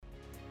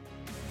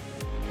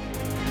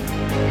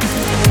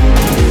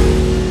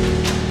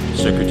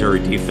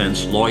Secretary of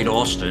Defense Lloyd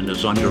Austin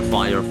is under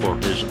fire for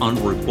his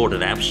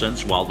unreported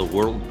absence while the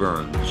world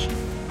burns.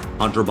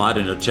 Hunter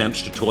Biden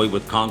attempts to toy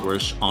with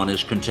Congress on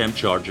his contempt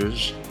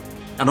charges.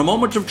 And a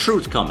moment of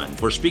truth coming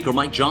for Speaker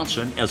Mike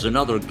Johnson as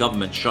another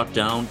government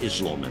shutdown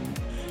is looming.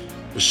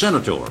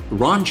 Senator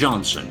Ron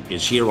Johnson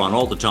is here on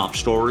all the top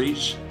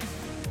stories.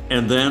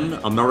 And then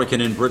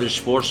American and British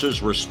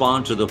forces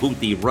respond to the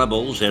Houthi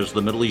rebels as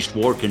the Middle East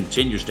war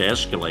continues to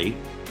escalate.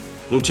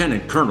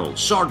 Lieutenant Colonel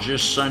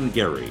Sargis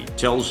Sangari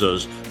tells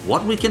us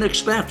what we can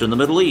expect in the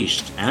Middle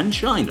East and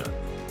China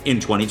in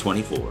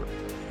 2024.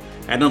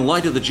 And in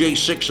light of the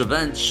J6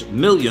 events,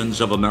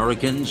 millions of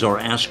Americans are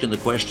asking the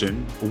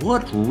question,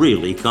 what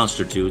really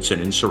constitutes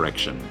an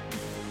insurrection?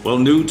 Well,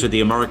 new to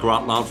the America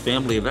Out Loud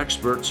family of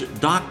experts,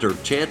 Dr.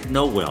 Ted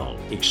Noel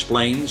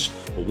explains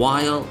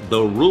why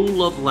the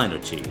rule of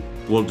lenity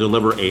will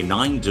deliver a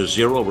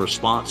 9-0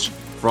 response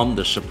from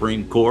the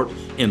Supreme Court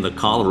in the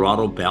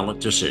Colorado ballot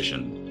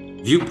decision.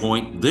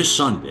 Viewpoint This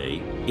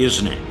Sunday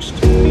is next.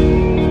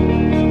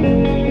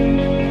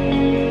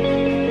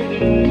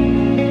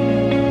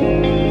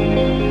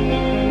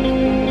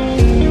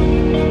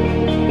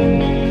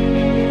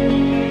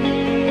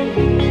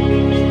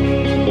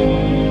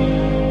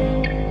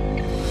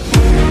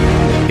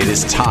 It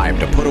is time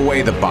to put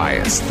away the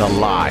bias, the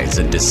lies,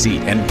 and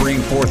deceit, and bring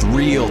forth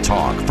real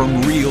talk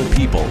from real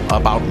people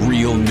about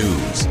real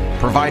news,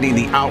 providing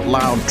the out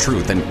loud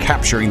truth and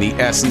capturing the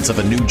essence of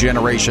a new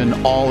generation,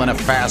 all in a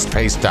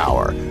fast-paced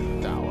hour.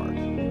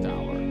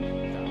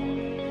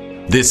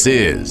 This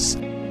is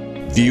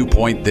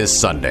Viewpoint This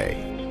Sunday.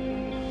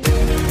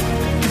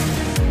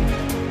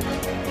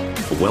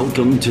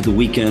 Welcome to the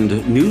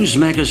weekend news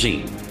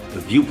magazine,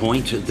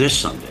 Viewpoint This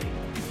Sunday.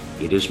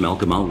 It is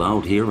Malcolm Out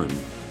Loud here, and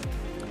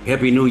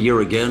Happy New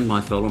Year again,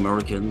 my fellow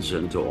Americans,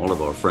 and to all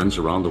of our friends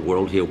around the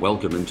world here.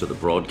 Welcome into the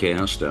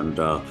broadcast, and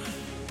a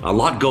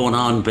lot going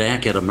on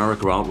back at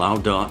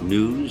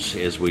AmericaOutloud.news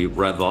as we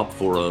rev up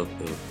for a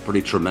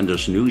pretty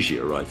tremendous news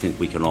year. I think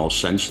we can all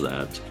sense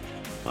that.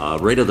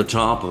 Right at the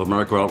top of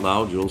America Out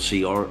Loud, you'll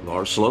see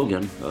our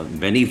slogan,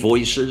 many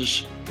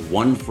voices,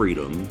 one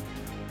freedom,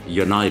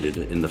 united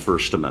in the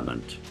First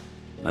Amendment.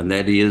 And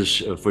that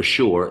is for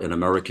sure an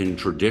American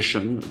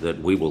tradition that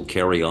we will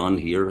carry on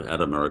here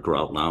at America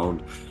Out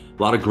Loud.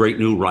 A lot of great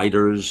new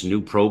writers, new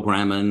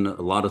programming,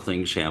 a lot of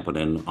things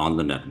happening on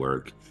the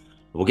network.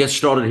 We'll get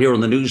started here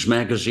on the news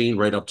magazine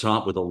right up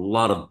top with a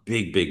lot of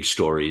big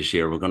stories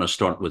here. We're going to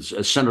start with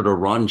Senator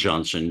Ron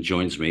Johnson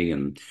joins me.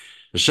 And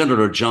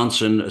Senator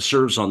Johnson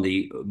serves on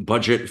the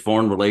Budget,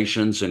 Foreign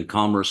Relations, and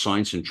Commerce,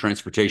 Science, and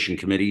Transportation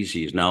Committees.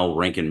 He is now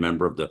ranking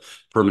member of the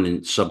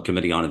Permanent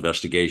Subcommittee on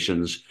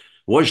Investigations.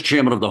 Was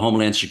chairman of the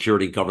Homeland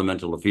Security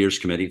Governmental Affairs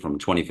Committee from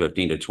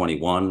 2015 to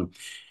 21.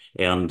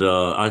 And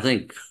I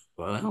think,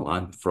 well,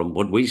 I'm, from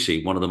what we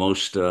see, one of the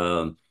most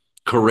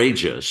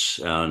courageous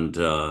and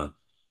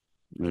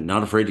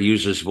not afraid to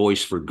use his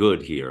voice for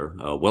good here.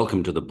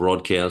 Welcome to the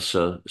broadcast,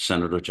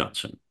 Senator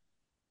Johnson.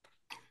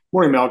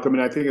 Morning, Malcolm.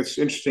 And I think it's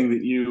interesting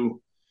that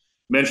you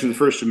mentioned the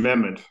First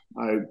Amendment.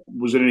 I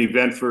was at an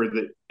event for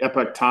the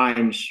Epoch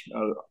Times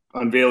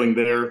unveiling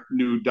their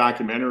new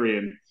documentary,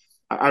 and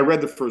I read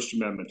the First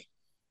Amendment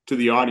to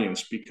the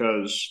audience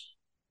because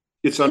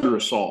it's under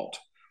assault.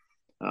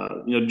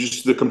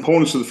 Just the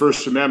components of the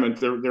First Amendment,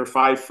 there are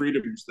 5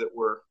 freedoms that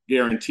were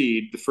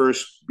guaranteed. The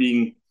first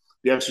being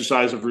the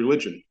exercise of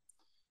religion,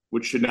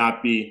 which should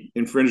not be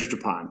infringed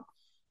upon.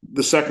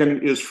 The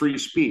second is free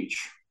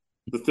speech.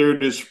 The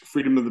third is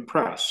freedom of the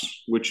press,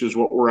 which is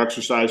what we're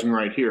exercising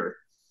right here.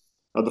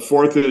 The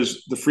fourth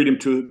is the freedom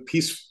to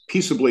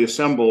peaceably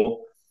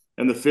assemble.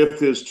 And the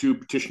fifth is to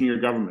petition your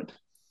government.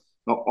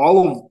 Now,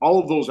 all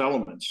of those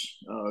elements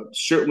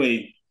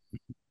certainly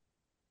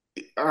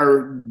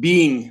are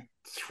being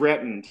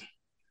threatened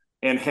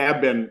and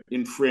have been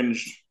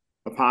infringed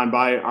upon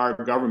by our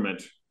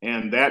government.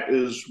 And that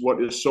is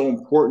what is so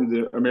important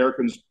that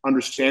Americans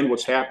understand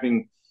what's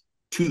happening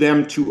to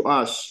them, to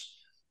us,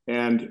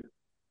 and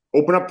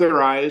open up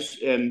their eyes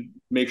and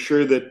make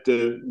sure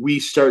that we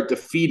start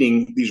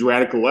defeating these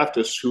radical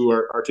leftists who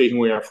are taking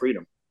away our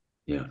freedom.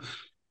 Yeah.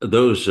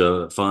 Those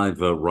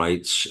 5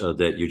 rights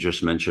that you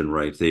just mentioned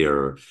right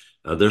there,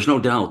 there's no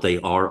doubt they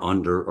are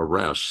under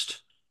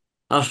arrest.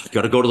 Got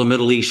to go to the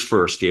Middle East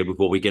first here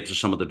before we get to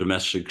some of the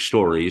domestic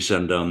stories.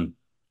 And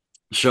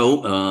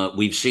so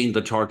we've seen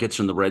the targets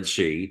in the Red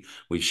Sea.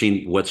 We've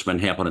seen what's been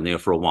happening there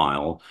for a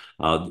while.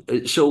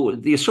 So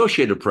the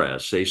Associated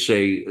Press, they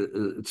say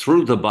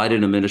through the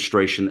Biden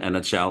administration and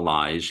its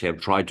allies have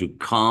tried to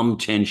calm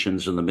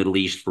tensions in the Middle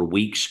East for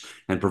weeks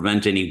and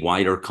prevent any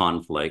wider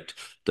conflict.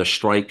 The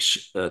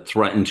strikes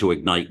threaten to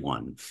ignite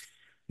one.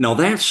 Now,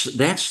 that's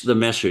the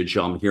message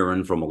I'm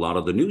hearing from a lot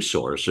of the news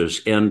sources.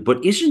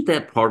 But isn't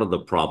that part of the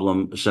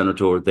problem,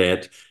 Senator,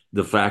 that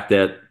the fact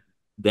that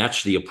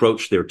that's the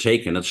approach they're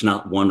taking? It's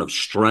not one of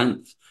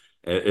strength.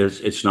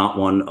 It's not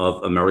one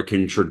of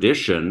American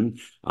tradition.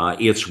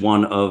 It's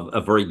one of a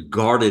very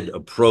guarded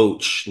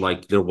approach,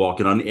 like they're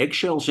walking on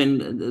eggshells.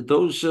 And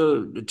those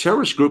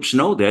terrorist groups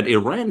know that.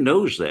 Iran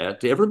knows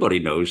that. Everybody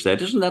knows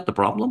that. Isn't that the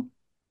problem?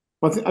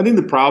 Well, I think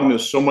the problem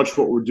is so much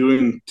what we're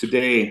doing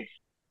today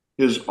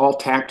is all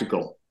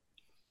tactical.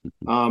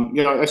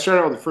 I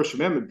started out with the First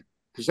Amendment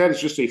because that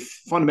is just a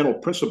fundamental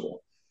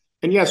principle.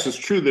 And yes, it's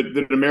true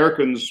that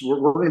Americans,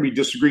 we're going to be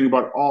disagreeing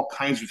about all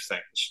kinds of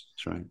things.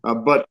 That's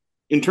right. But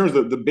in terms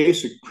of the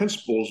basic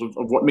principles of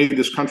what made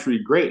this country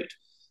great,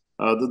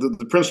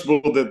 the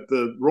principle that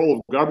the role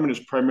of government is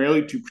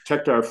primarily to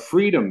protect our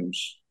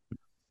freedoms,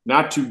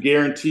 not to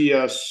guarantee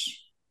us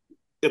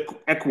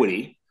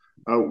equity.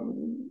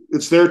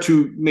 It's there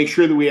to make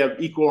sure that we have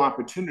equal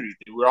opportunity,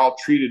 that we're all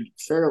treated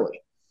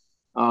fairly.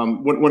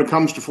 When it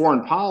comes to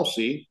foreign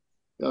policy,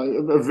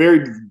 a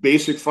very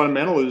basic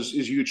fundamental is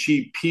you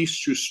achieve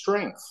peace through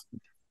strength.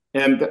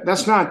 And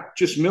that's not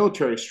just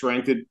military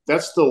strength.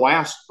 That's the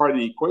last part of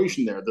the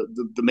equation there.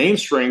 The main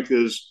strength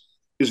is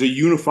a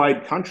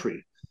unified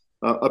country,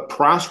 a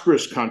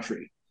prosperous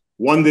country,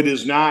 one that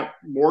is not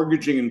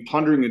mortgaging and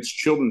plundering its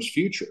children's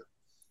future.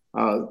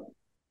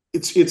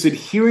 It's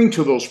adhering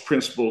to those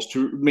principles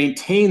to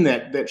maintain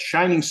that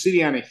shining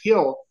city on a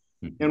hill.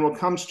 And when it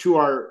comes to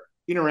our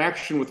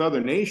interaction with other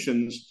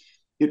nations,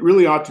 it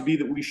really ought to be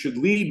that we should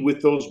lead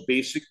with those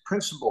basic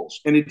principles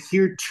and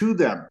adhere to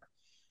them.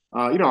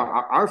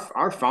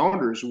 Our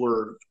founders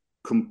were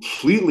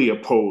completely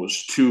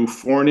opposed to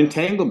foreign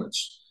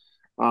entanglements.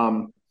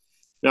 Now,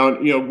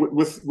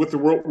 with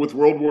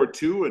World War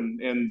II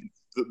and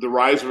the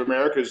rise of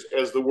America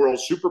as the world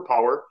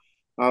superpower,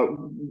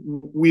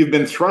 we have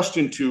been thrust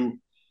into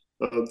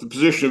the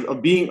position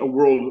of being a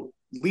world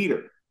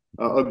leader,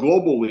 a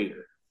global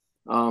leader.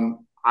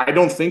 I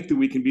don't think that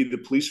we can be the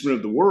policeman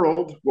of the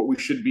world. What we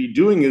should be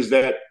doing is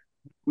that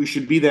we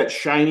should be that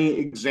shining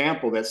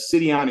example, that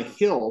city on a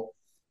hill,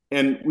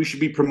 and we should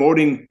be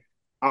promoting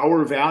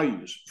our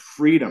values,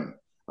 freedom,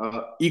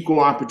 equal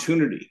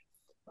opportunity,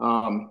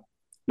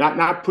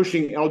 not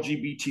pushing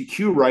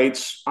LGBTQ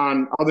rights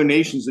on other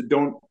nations that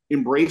don't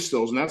embrace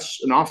those. And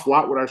that's an awful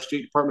lot what our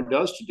State Department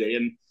does today.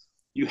 And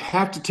you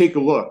have to take a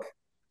look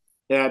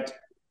at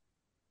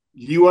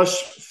U.S.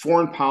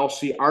 foreign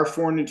policy, our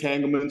foreign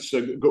entanglements,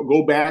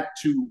 go back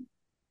to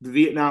the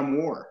Vietnam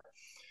War,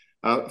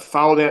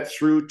 follow that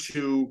through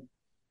to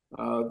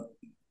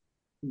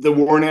the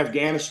war in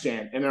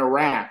Afghanistan and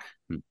Iraq,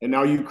 and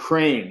now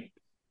Ukraine,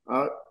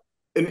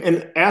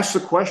 and ask the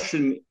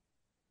question,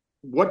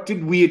 what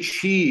did we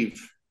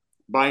achieve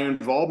by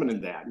involvement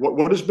in that?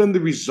 What has been the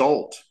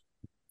result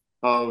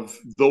of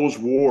those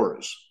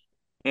wars?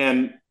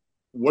 And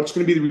what's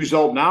going to be the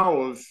result now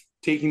of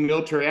taking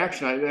military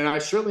action? And I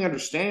certainly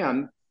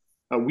understand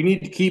we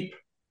need to keep,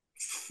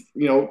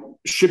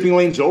 shipping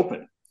lanes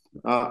open.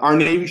 Our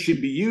Navy should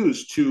be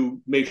used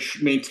to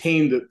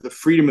maintain the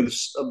freedom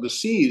of the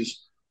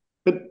seas,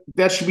 but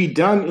that should be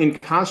done in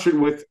concert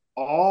with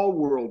all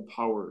world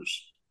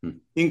powers,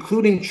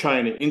 including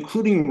China,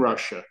 including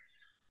Russia.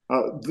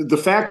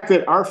 The fact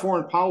that our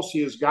foreign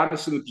policy has got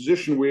us in the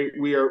position where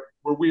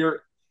we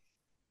are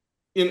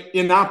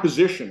in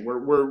opposition,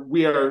 where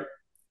we are,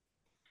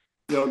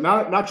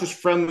 not just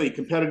friendly,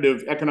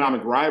 competitive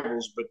economic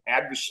rivals, but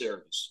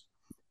adversaries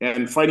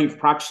and fighting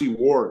proxy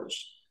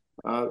wars.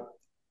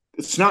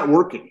 It's not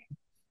working.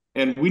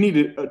 And we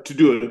need to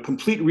do a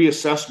complete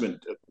reassessment,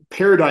 a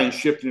paradigm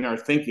shift in our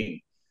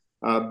thinking.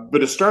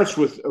 But it starts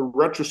with a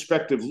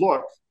retrospective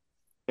look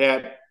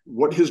at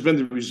what has been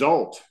the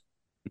result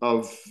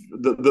of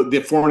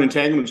the foreign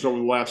entanglements over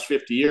the last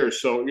 50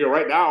 years. So,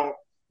 right now,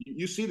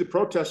 you see the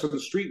protests on the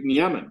street in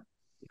Yemen.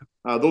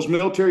 Those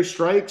military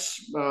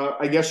strikes,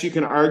 I guess you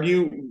can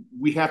argue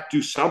we have to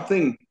do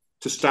something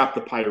to stop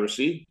the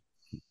piracy,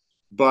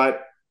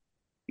 but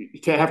you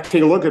have to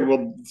take a look at,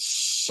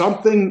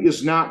 something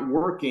is not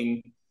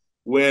working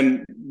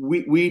when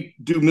we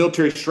do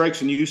military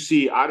strikes and you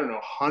see, I don't know,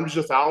 hundreds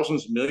of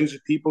thousands, millions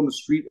of people in the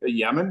street of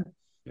Yemen.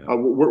 Yeah.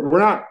 We're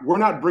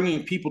not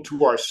bringing people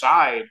to our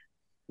side.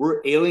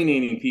 We're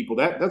alienating people.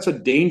 That's a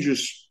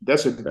dangerous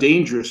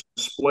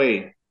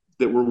display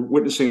that we're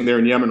witnessing there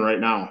in Yemen right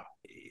now.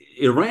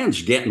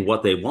 Iran's getting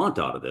what they want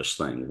out of this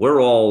thing.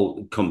 We're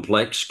all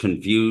complex,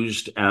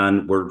 confused,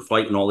 and we're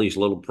fighting all these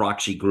little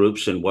proxy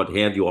groups and what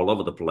have you all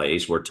over the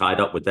place. We're tied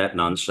up with that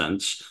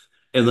nonsense.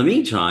 In the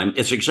meantime,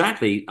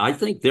 I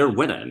think they're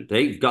winning.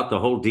 They've got the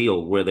whole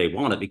deal where they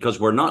want it because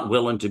we're not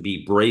willing to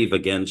be brave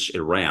against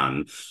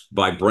Iran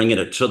by bringing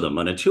it to them.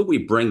 And until we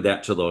bring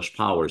that to those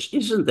powers,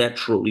 isn't that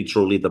truly,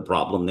 truly the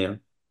problem there?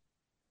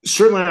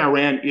 Certainly,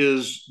 Iran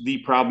is the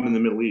problem in the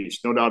Middle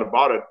East, no doubt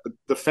about it. But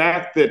the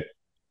fact that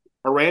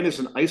Iran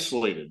isn't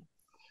isolated,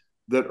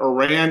 that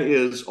Iran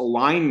is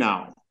aligned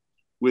now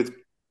with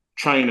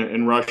China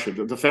and Russia,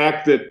 the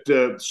fact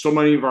that so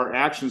many of our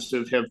actions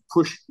have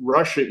pushed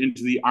Russia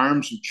into the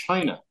arms of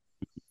China.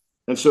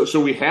 And so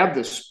we have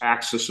this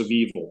axis of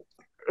evil.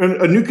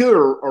 And a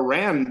nuclear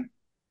Iran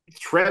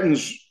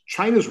threatens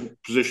China's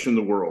position in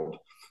the world,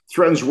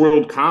 threatens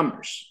world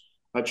commerce.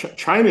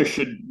 China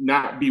should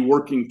not be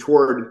working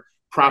toward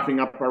propping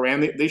up Iran.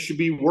 They should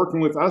be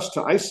working with us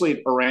to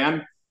isolate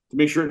Iran to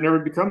make sure it never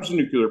becomes a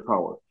nuclear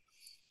power.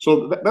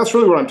 So that's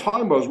really what I'm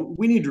talking about. Is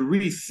we need to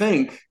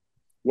rethink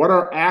what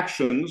our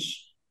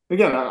actions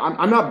Again,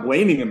 I'm not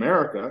blaming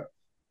America.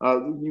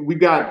 We've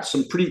got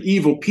some pretty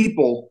evil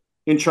people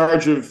in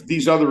charge of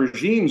these other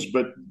regimes,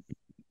 but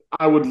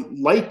I would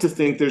like to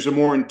think there's a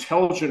more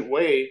intelligent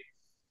way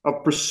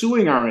of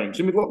pursuing our aims.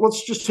 I mean,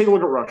 let's just take a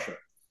look at Russia.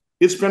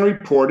 It's been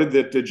reported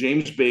that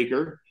James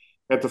Baker,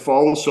 at the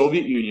fall of the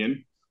Soviet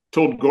Union,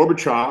 told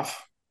Gorbachev,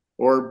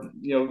 or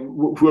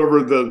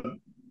whoever the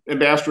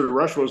ambassador to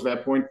Russia was at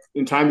that point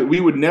in time, that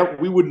we would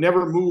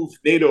never move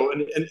NATO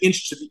an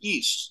inch to the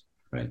east.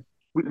 Right.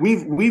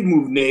 We've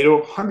moved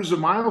NATO hundreds of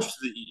miles to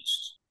the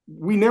east.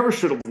 We never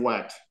should have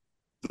let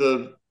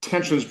the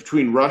tensions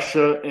between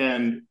Russia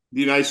and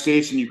the United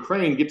States and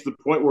Ukraine get to the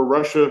point where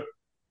Russia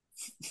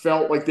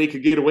felt like they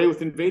could get away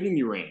with invading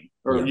Ukraine.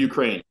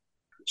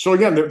 So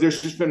again,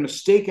 there's just been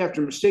mistake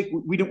after mistake.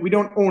 We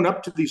don't own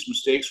up to these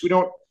mistakes.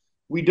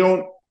 We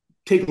don't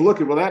take a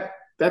look at, well,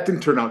 that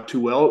didn't turn out too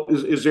well.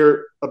 Is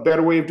there a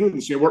better way of doing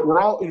this? We're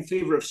all in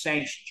favor of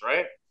sanctions,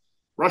 right?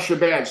 Russia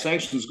bad,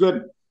 sanctions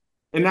good,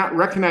 and not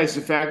recognize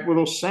the fact where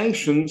those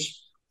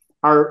sanctions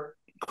are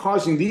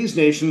causing these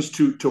nations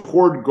to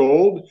hoard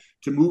gold,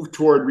 to move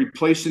toward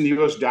replacing the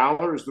U.S.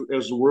 dollar as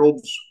the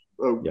world's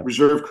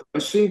reserve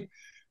currency.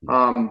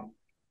 Again,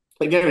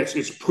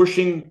 it's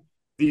pushing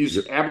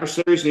these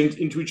adversaries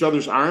into each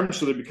other's arms,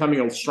 so they're becoming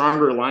a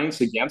stronger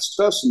alliance against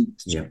us, and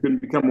it's going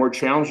to become more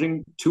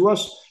challenging to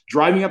us,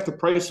 driving up the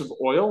price of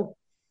oil,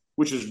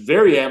 which is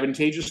very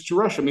advantageous to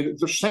Russia. I mean,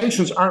 the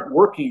sanctions aren't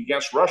working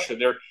against Russia.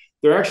 They're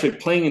actually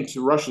playing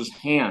into Russia's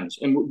hands,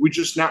 and we're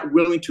just not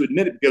willing to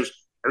admit it because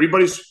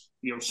everybody's,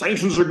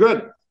 sanctions are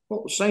good.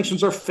 Well,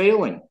 sanctions are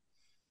failing.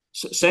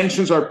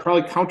 Sanctions are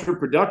probably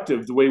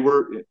counterproductive the way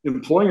we're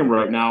employing them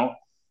right now.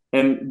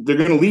 And they're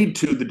going to lead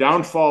to the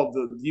downfall of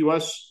the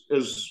U.S.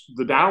 as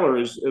the dollar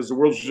as the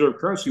world's reserve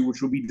currency,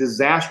 which will be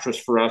disastrous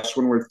for us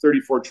when we're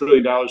 $34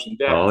 trillion in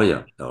debt. Oh,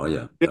 yeah.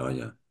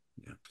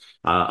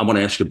 I want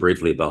to ask you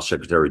briefly about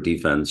Secretary of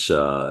Defense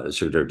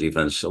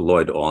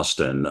Lloyd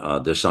Austin.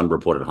 This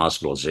unreported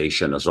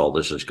hospitalization as all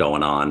this is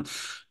going on.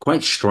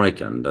 Quite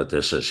striking that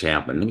this has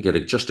happened. Let me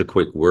get just a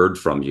quick word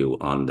from you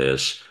on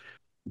this.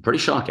 Pretty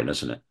shocking,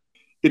 isn't it?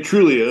 It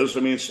truly is. I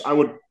mean, I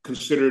would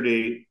consider it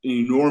an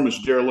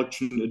enormous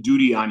dereliction of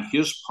duty on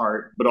his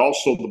part, but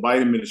also the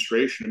Biden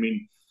administration. I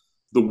mean,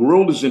 the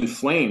world is in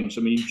flames.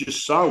 I mean, you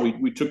just saw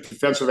we took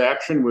defensive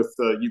action with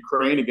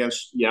Ukraine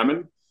against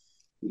Yemen.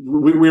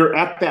 We're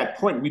at that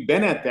point. We've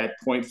been at that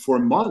point for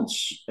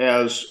months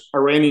as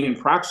Iranian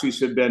proxies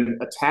have been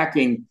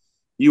attacking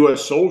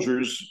U.S.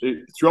 soldiers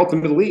throughout the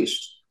Middle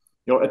East,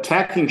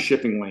 attacking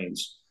shipping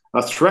lanes,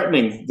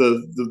 threatening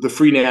the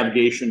free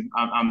navigation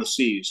on the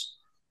seas.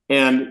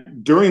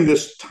 And during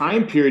this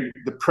time period,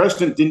 the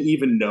president didn't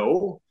even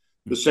know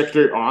the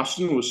Secretary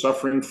Austin was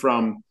suffering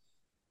from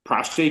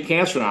prostate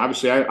cancer. And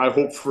obviously, I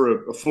hope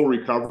for a full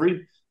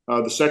recovery.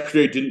 The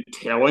secretary didn't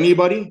tell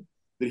anybody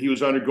that he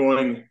was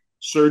undergoing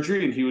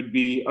surgery and he would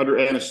be under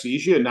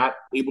anesthesia and not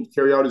able to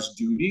carry out his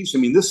duties. I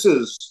mean,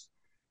 it's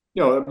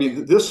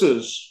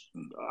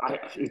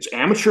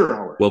amateur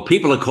hour. Well,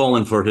 people are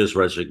calling for his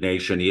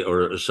resignation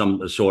or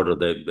some sort of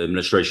the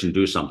administration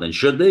do something.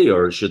 Should they,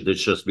 or should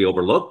this just be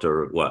overlooked,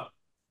 or what?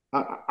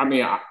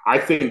 I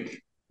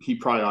think he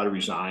probably ought to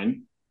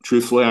resign.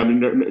 Truthfully, I mean,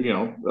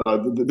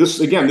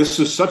 this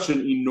is such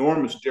an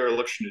enormous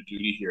dereliction of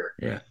duty here.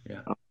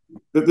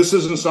 This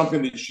isn't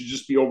something that should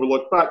just be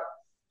overlooked. But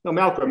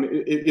Malcolm,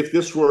 if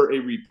this were a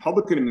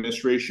Republican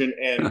administration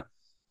and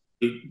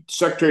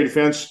Secretary of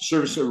Defense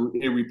serves a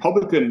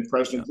Republican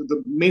president,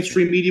 the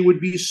mainstream media would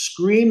be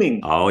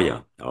screaming. Oh yeah.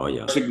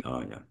 Okay.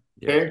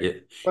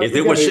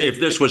 If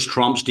this was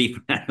Trump's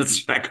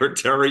defense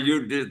secretary,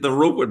 the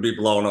roof would be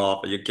blown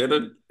off. Are you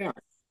kidding? Yeah.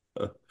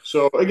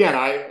 So again,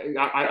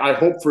 I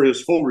hope for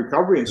his full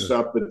recovery and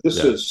stuff, but this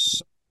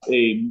is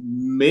a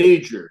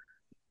major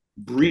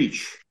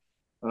breach.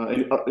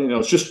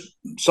 It's just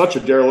such a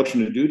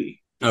dereliction of duty.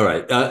 All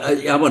right.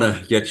 I want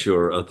to get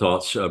your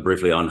thoughts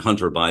briefly on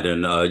Hunter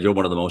Biden. You're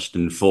one of the most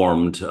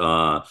informed,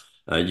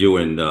 you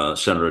and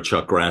Senator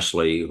Chuck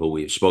Grassley, who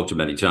we spoke to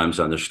many times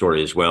on this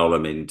story as well. I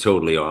mean,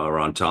 totally are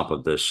on top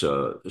of this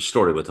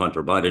story with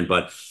Hunter Biden.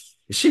 But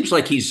it seems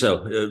like he's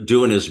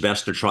doing his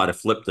best to try to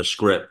flip the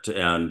script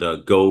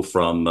and go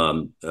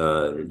from,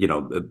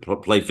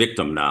 play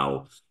victim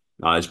now.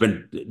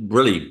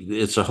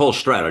 It's a whole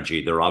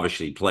strategy they're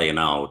obviously playing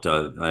out.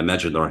 I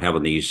imagine they're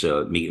having these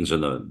meetings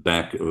in the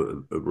back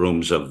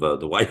rooms of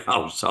the White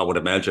House, I would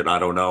imagine. I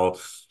don't know.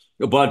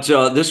 But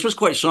this was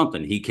quite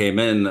something. He came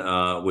in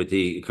with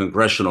the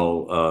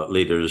congressional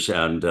leaders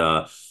and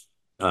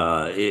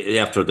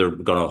after they're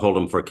going to hold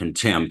him for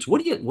contempt.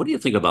 What do you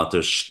think about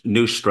this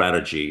new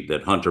strategy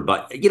that Hunter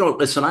Biden?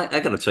 Listen, I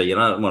got to tell you,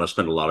 and I don't want to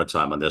spend a lot of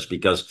time on this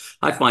because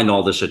I find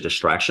all this a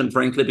distraction,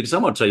 frankly. Because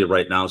I'm going to tell you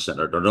right now,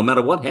 Senator, no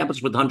matter what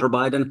happens with Hunter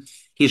Biden,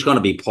 he's going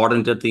to be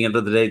pardoned at the end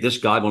of the day. This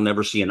guy will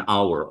never see an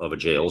hour of a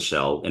jail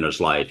cell in his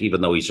life, even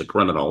though he's a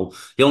criminal.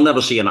 He'll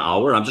never see an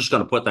hour. I'm just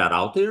going to put that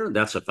out there.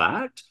 That's a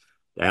fact.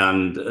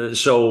 And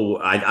so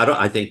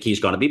I think he's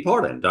going to be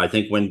pardoned. I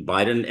think when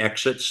Biden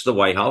exits the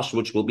White House,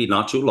 which will be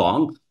not too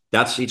long,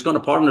 He's going to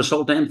pardon his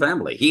whole damn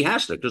family. He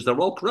has to, because they're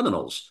all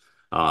criminals.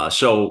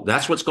 So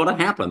that's what's going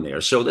to happen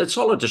there. So that's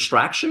all a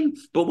distraction.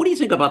 But what do you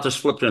think about this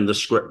flipping the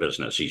script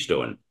business he's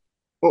doing?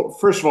 Well,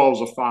 first of all,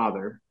 as a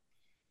father,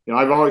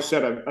 I've always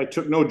said I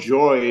took no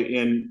joy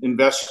in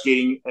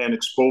investigating and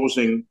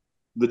exposing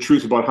the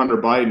truth about Hunter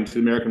Biden to the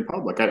American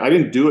public. I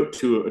didn't do it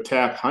to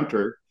attack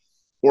Hunter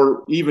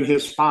or even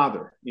his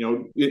father,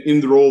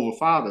 in the role of a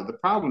father. The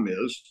problem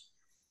is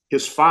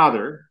his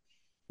father,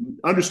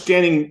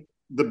 understanding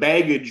the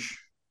baggage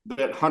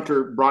that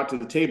Hunter brought to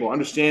the table,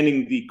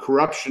 understanding the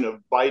corruption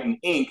of Biden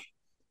Inc.,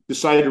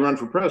 decided to run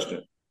for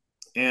president.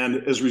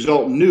 And as a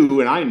result,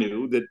 and I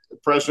knew that the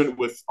president,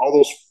 with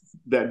all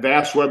that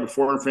vast web of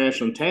foreign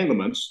financial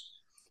entanglements,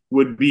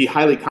 would be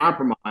highly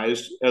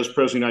compromised as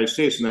president of the United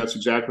States. And that's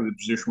exactly the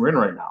position we're in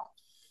right now.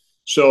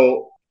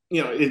 So,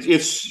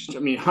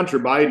 Hunter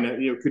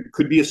Biden,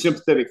 could be a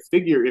sympathetic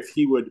figure if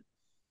he would,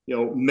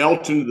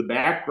 melt into the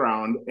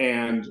background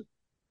and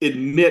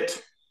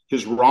admit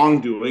his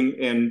wrongdoing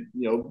and,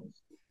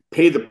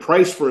 pay the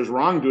price for his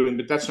wrongdoing.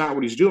 But that's not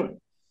what he's doing.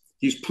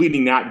 He's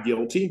pleading not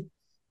guilty.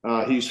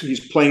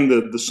 He's playing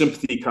the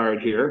sympathy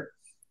card here.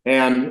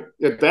 And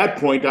at that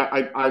point,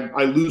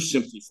 I lose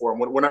sympathy for him.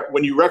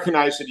 When you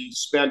recognize that he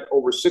spent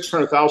over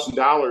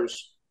 $600,000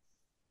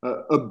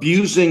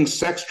 abusing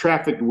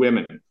sex-trafficked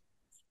women.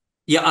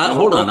 Yeah,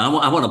 hold on.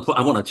 I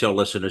want to tell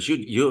listeners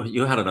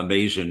you had an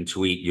amazing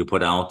tweet you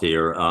put out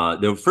there.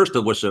 First,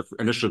 there was an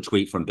initial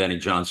tweet from Benny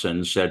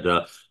Johnson, said,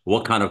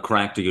 "What kind of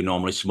crack do you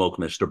normally smoke,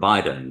 Mr.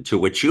 Biden?" To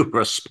which you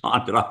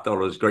responded, I thought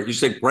it was great. You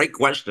said, "Great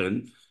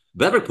question.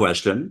 Better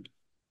question.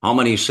 How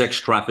many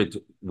sex-trafficked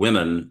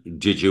women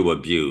did you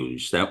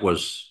abuse?" That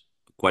was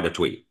quite a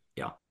tweet.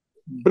 Yeah.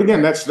 But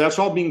again, that's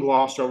all being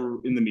glossed over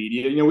in the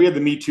media. We had the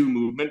Me Too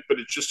movement, but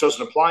it just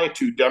doesn't apply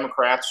to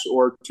Democrats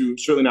or to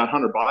certainly not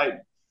Hunter Biden.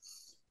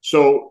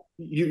 So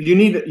you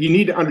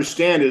need to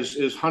understand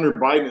is Hunter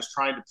Biden is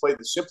trying to play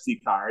the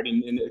sympathy card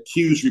and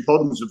accuse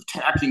Republicans of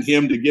attacking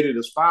him to get at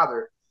his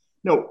father.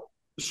 No,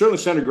 certainly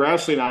Senator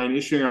Grassley and I, in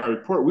issuing our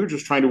report, we were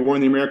just trying to warn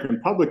the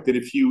American public that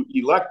if you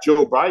elect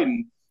Joe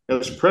Biden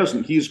as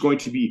president, he is going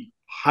to be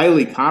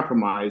highly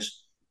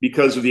compromised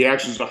because of the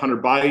actions of Hunter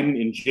Biden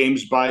and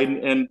James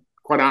Biden and,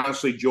 quite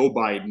honestly, Joe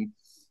Biden,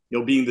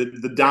 being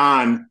the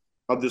don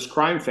of this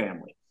crime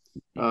family.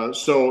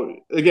 So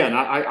again,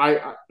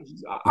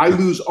 I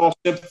lose all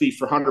sympathy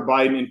for Hunter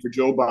Biden and for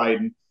Joe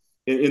Biden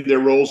in their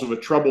roles of a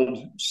troubled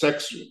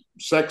sex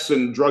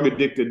and drug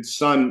addicted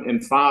son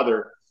and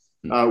father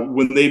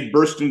when they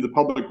burst into the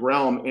public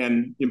realm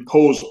and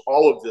impose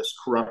all of this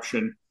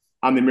corruption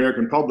on the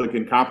American public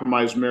and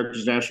compromise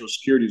America's national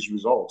security as a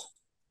result.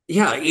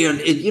 Yeah, and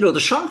the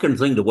shocking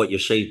thing to what you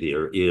say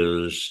there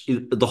is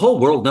the whole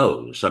world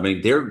knows. I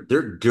mean, their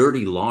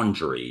dirty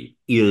laundry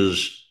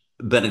is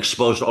been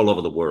exposed all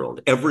over the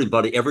world.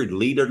 Everybody, every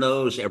leader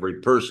knows,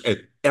 every person,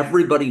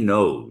 everybody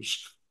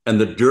knows.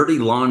 And the dirty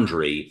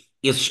laundry,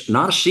 it's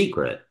not a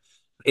secret.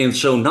 And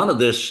so none of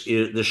this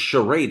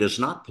charade is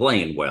not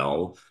playing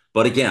well.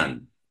 But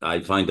again, I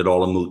find it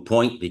all a moot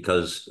point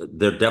because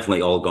they're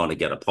definitely all going to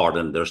get a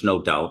pardon. There's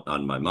no doubt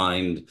on my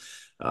mind.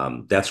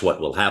 That's what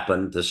will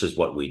happen. This is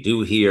what we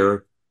do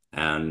here.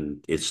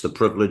 And it's the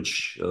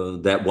privilege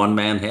that one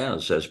man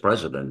has as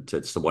president.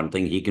 It's the one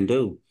thing he can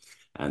do.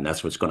 And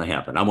that's what's going to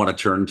happen. I want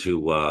to turn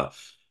to,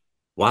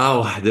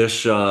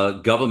 this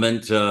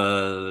government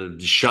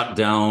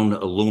shutdown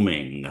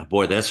looming.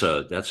 Boy, that's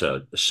a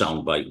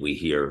soundbite we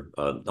hear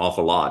an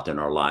awful lot in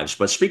our lives.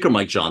 But Speaker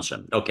Mike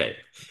Johnson, okay,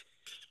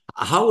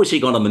 how is he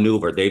going to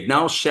maneuver? They've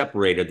now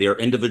separated their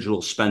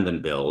individual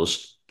spending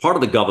bills. Part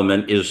of the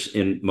government is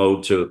in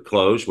mode to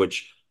close,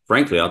 which,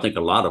 frankly, I think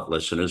a lot of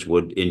listeners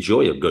would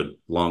enjoy a good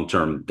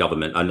long-term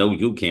government. I know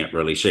you can't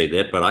really say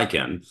that, but I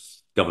can.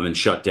 Government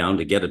shutdown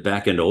to get it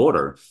back into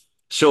order.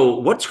 So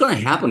what's going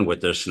to happen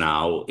with this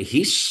now?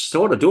 He's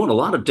sort of doing a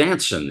lot of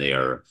dancing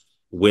there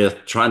with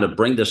trying to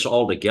bring this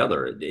all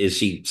together.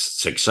 Is he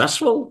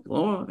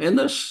successful in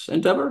this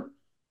endeavor?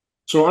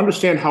 So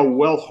understand how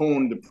well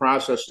honed the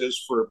process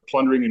is for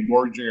plundering and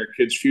mortgaging our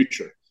kids'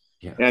 future.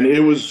 Yeah. And it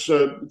was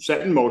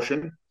set in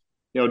motion.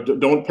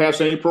 Don't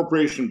pass any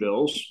appropriation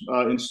bills.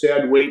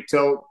 Instead, wait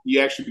till you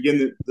actually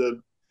begin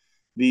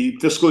the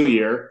fiscal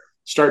year.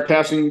 Start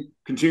passing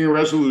continuing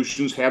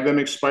resolutions, have them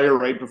expire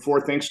right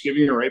before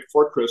Thanksgiving or right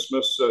before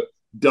Christmas,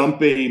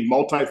 dump a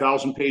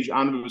multi-thousand-page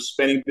omnibus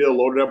spending bill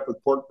loaded up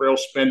with pork barrel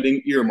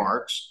spending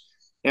earmarks,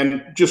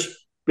 and just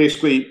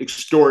basically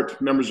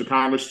extort members of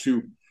Congress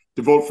to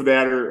vote for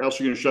that, or else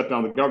you're going to shut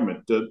down the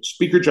government.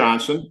 Speaker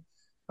Johnson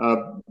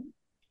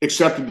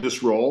accepted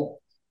this role.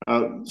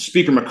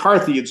 Speaker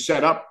McCarthy had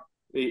set up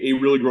a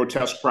really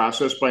grotesque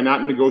process by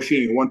not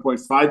negotiating a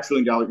 $1.5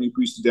 trillion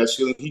increase to debt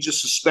ceiling. He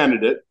just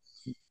suspended it,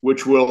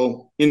 which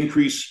will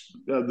increase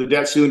the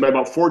debt ceiling by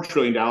about $4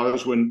 trillion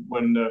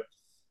when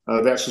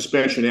that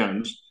suspension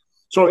ends.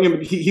 So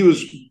he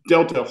was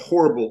dealt a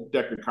horrible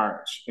deck of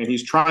cards, and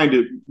he's trying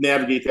to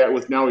navigate that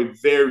with now a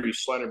very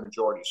slender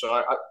majority. So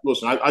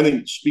I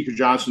think Speaker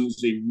Johnson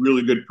is a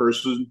really good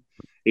person,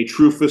 a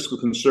true fiscal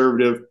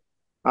conservative,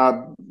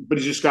 but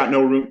he's just got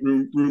no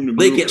room to move.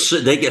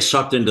 They get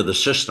sucked into the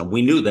system.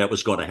 We knew that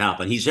was going to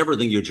happen. He's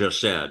everything you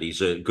just said.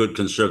 He's a good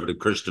conservative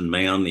Christian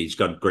man. He's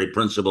got great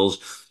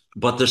principles,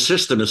 but the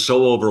system is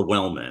so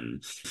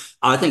overwhelming.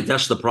 I think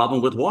that's the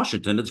problem with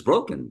Washington. It's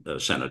broken,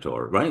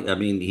 Senator, right? I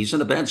mean, he's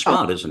in a bad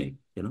spot, isn't he?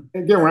 You know.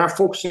 Again, we're not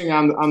focusing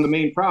on the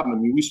main problem.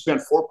 I mean, we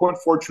spent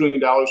 $4.4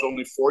 trillion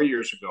only 4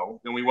 years ago.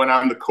 Then we went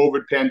on the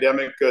COVID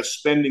pandemic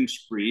spending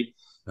spree,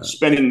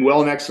 spending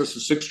well in excess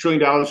of $6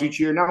 trillion each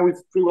year. Now we've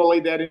pretty well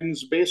laid that in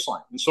as a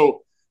baseline. And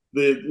so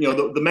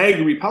the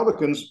MAGA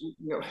Republicans,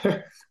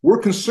 we're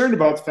concerned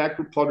about the fact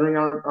we're plundering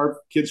our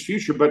kids'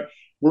 future, but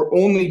we're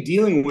only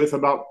dealing with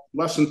about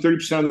less than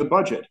 30% of the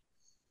budget.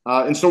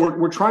 And so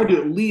we're trying to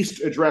at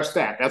least address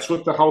that. That's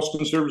what the House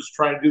Conservatives are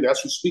trying to do.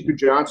 That's what Speaker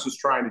Johnson's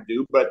trying to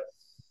do. But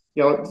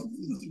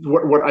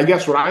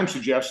what I'm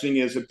suggesting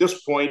is at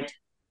this point,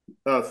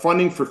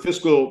 funding for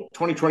fiscal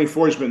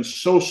 2024 has been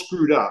so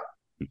screwed up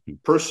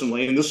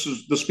personally. And this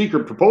is the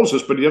Speaker proposed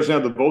this, but he doesn't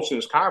have the votes in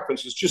his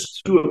conference. It's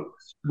just do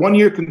a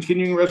 1-year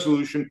continuing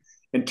resolution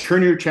and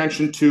turn your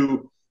attention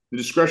to the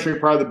discretionary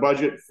part of the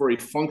budget for a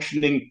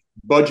functioning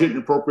budget and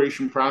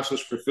appropriation process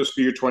for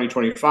fiscal year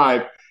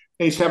 2025. And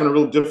he's having a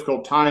real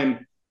difficult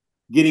time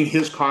getting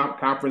his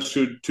conference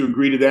to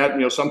agree to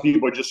that. Some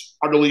people are just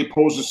utterly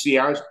opposed to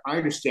CRs. I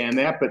understand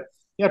that, but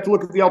you have to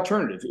look at the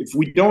alternative. If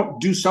we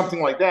don't do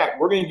something like that,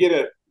 we're going to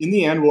get in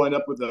the end, we'll end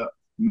up with a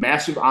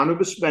massive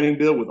omnibus spending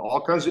bill with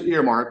all kinds of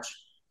earmarks.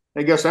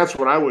 I guess that's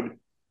what I would,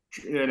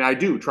 and I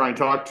do, try and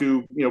talk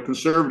to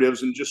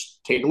conservatives and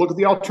just take a look at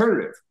the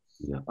alternative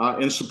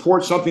and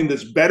support something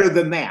that's better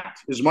than that.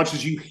 As much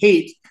as you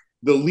hate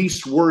the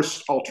least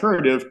worst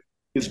alternative,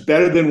 is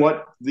better than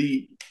what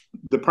the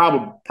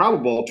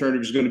probable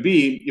alternative is going to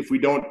be if we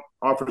don't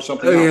offer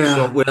something else. Yeah,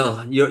 so,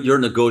 well, you're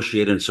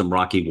negotiating some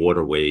rocky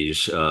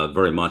waterways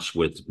very much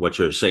with what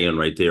you're saying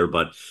right there.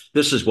 But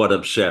this is what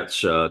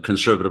upsets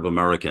conservative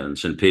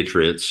Americans and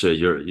patriots.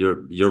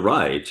 You're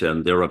right,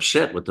 and they're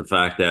upset with the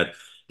fact that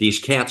these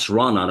cats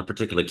run on a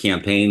particular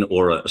campaign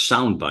or a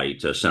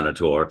soundbite,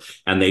 Senator,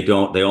 and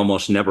they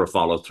almost never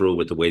follow through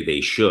with the way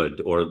they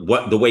should or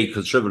the way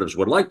conservatives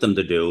would like them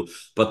to do.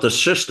 But the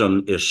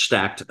system is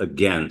stacked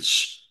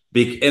against.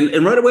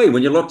 And right away,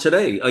 when you look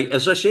today,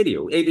 as I say to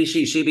you,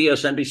 ABC,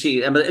 CBS,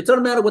 NBC, it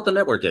doesn't matter what the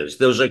network is.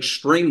 Those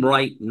extreme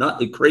right, not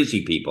the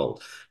crazy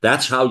people.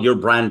 That's how you're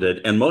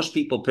branded. And most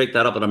people pick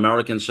that up in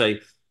America and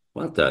say,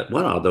 what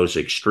are those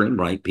extreme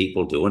right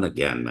people doing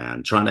again,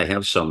 man? Trying to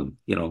have some,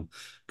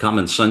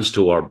 common sense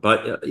to our,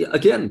 but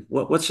again,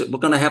 we're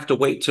going to have to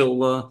wait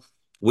till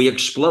we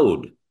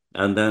explode.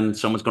 And then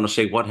someone's going to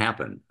say, what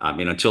happened? I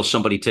mean, until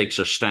somebody takes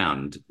a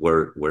stand,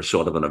 we're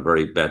sort of in a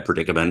very bad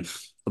predicament.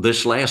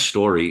 This last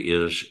story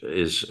is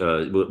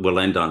we'll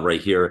end on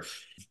right here.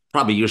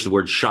 Probably used the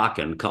word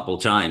shocking a couple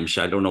of times.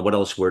 I don't know what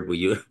else word we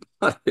use,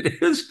 but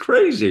it is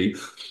crazy.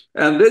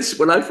 And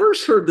when I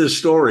first heard this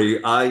story,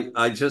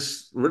 I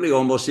just really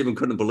almost even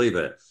couldn't believe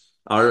it.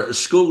 Our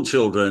school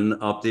children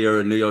up there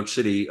in New York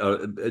City,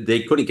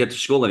 they couldn't get to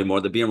school anymore.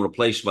 They're being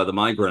replaced by the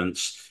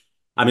migrants.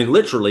 I mean,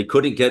 literally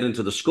couldn't get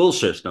into the school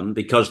system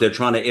because they're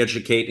trying to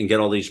educate and get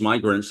all these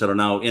migrants that are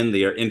now in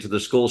there into the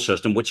school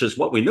system, which is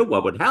what we knew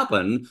what would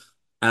happen.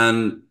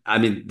 And I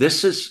mean,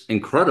 this is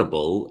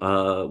incredible.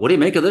 What do you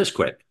make of this,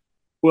 Quick?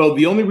 Well,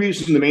 the only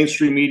reason the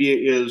mainstream media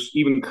is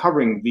even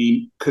covering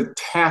the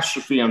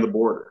catastrophe on the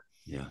border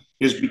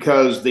is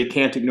because they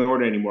can't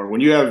ignore it anymore.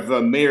 When you have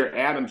Mayor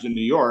Adams in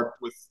New York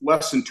with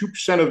less than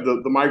 2% of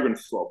the migrant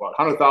flow, about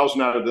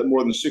 100,000 out of the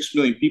more than 6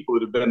 million people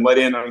that have been let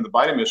in under the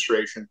Biden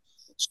administration,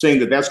 saying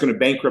that that's going to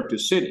bankrupt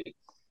his city.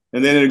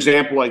 And then an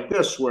example like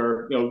this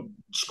where,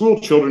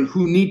 school children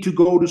who need to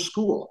go to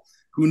school,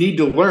 who need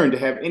to learn to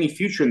have any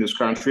future in this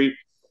country,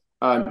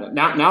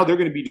 now they're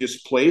going to be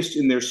displaced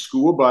in their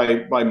school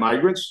by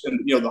migrants. And,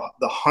 the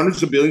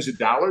hundreds of billions of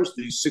dollars,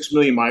 these 6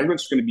 million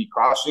migrants are going to be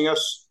costing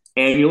us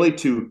annually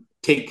to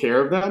take care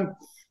of them.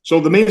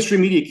 So the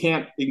mainstream media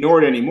can't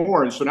ignore it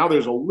anymore. And so now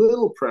there's a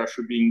little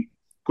pressure being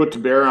put to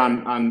bear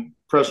on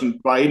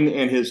President Biden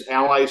and his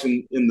allies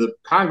in the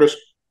Congress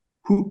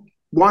who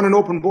want an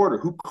open border,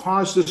 who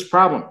caused this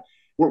problem.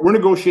 We're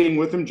negotiating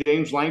with him.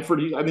 James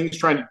Langford, I think he's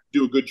trying to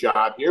do a good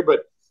job here,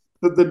 but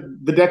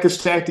the deck is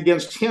stacked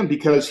against him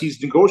because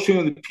he's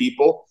negotiating with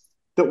people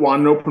that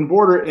want an open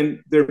border,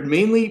 and they're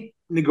mainly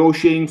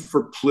negotiating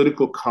for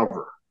political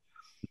cover.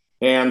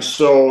 And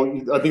so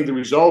I think the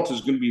result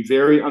is going to be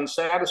very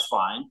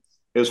unsatisfying.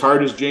 As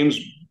hard as James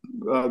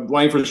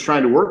Langford is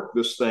trying to work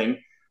this thing,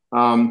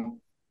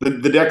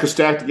 the deck is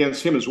stacked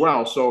against him as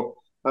well. So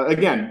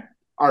again,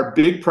 our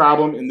big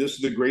problem, and this is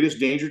the greatest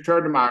danger to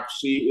our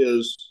democracy,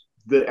 is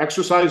the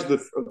exercise of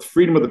the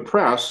freedom of the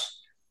press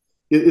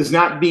is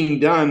not being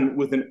done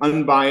with an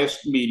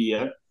unbiased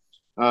media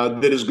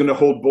that is going to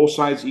hold both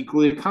sides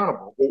equally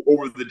accountable.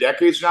 Over the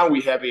decades now,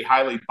 we have a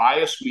highly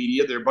biased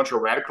media. They're a bunch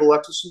of radical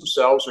leftists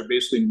themselves. They're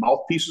basically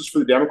mouthpieces for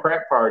the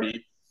Democrat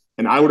Party.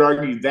 And I would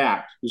argue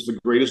that is the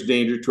greatest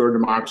danger to our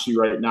democracy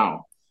right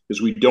now,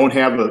 is we don't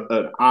have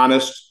an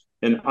honest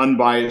and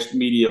unbiased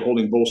media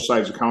holding both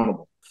sides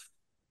accountable.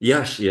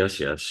 Yes, yes,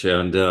 yes.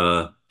 And,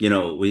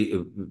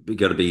 we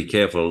got to be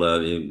careful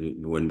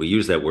when we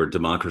use that word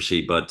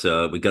democracy, but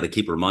we got to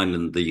keep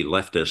reminding the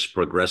leftist,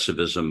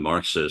 progressivism,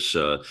 Marxist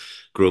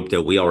group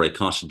that we are a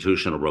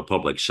constitutional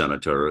republic,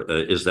 Senator.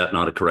 Is that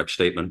not a correct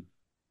statement?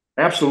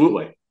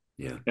 Absolutely.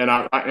 Yeah, And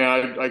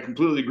I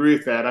completely agree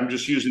with that. I'm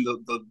just using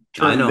the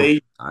I term know.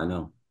 I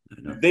know.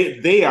 I know.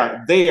 they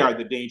are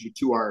the danger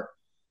to our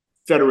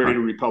federated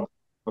republic.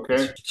 It's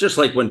Okay. just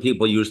like when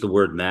people use the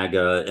word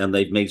MAGA and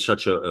they've made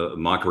such a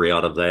mockery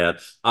out of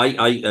that.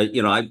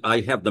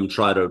 I have them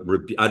try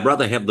to. I'd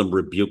rather have them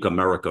rebuke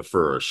America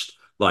first.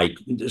 Like,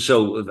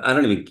 so I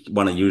don't even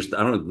want to use.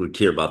 I don't really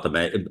care about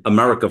the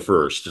America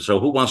first. So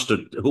who wants to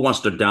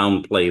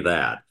downplay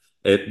that?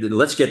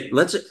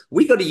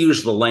 We got to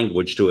use the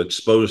language to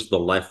expose the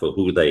left for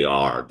who they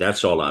are.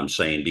 That's all I'm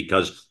saying.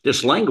 Because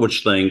this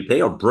language thing,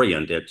 they are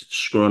brilliant at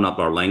screwing up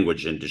our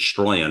language and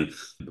destroying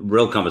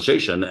real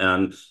conversation.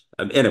 And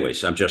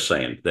anyways, I'm just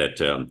saying that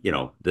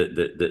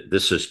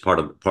this is part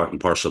and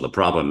parcel of the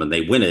problem, and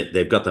they win it.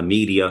 They've got the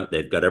media,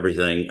 they've got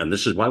everything, and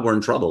this is why we're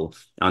in trouble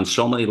on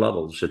so many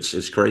levels.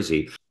 It's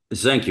crazy.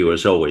 Thank you,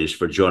 as always,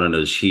 for joining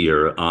us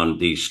here on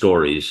these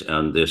stories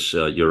and this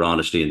your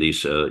honesty and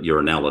these your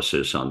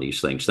analysis on these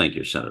things. Thank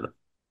you, Senator.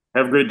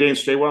 Have a great day and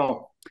stay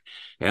well.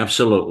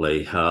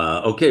 Absolutely.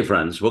 Okay,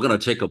 friends, we're going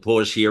to take a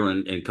pause here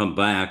and come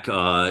back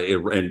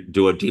and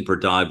do a deeper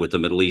dive with the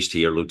Middle East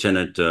here.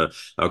 Lieutenant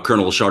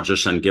Colonel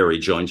Sargis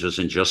Sangari joins us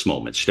in just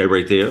moments. Stay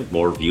right there.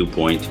 More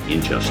Viewpoint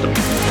in just a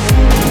moment.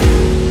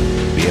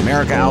 The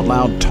America Out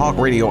Loud Talk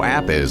Radio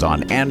app is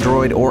on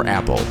Android or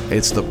Apple.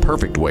 It's the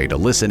perfect way to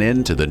listen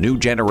in to the new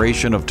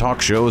generation of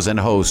talk shows and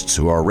hosts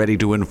who are ready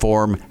to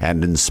inform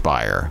and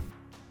inspire.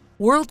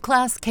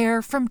 World-class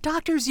care from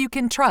doctors you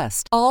can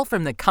trust, all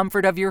from the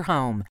comfort of your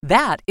home.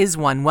 That is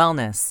One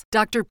Wellness.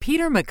 Dr.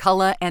 Peter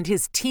McCullough and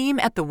his team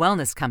at The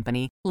Wellness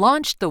Company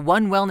launched the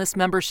One Wellness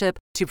membership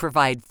to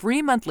provide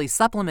free monthly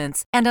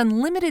supplements and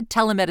unlimited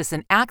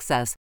telemedicine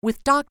access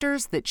with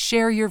doctors that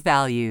share your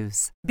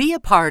values. Be a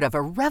part of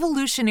a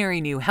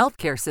revolutionary new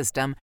healthcare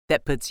system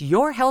that puts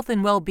your health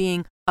and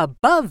well-being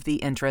above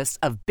the interests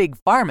of Big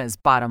Pharma's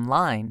bottom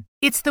line.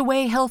 It's the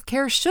way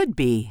healthcare should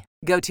be.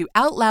 Go to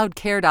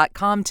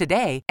OutLoudCare.com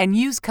today and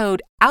use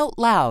code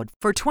OUTLOUD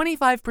for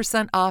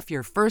 25% off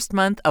your first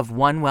month of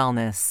One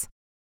Wellness.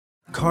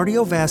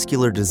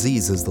 Cardiovascular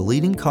disease is the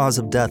leading cause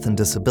of death and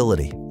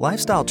disability.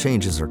 Lifestyle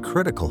changes are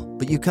critical,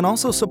 but you can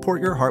also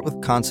support your heart with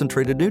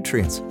concentrated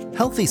nutrients.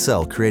 Healthy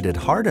Cell created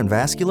Heart and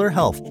Vascular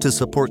Health to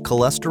support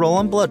cholesterol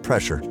and blood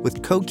pressure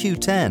with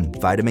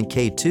CoQ10, vitamin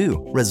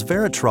K2,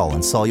 resveratrol,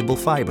 and soluble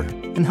fiber.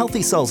 And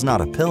Healthy Cell's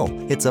not a pill,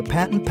 it's a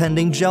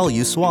patent-pending gel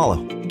you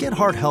swallow. Get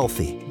heart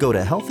healthy. Go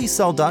to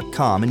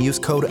healthycell.com and use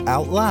code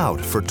OUTLOUD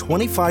for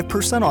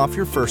 25% off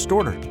your first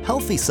order.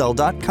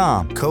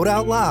 Healthycell.com, code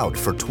OUTLOUD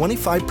for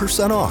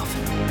 25% off.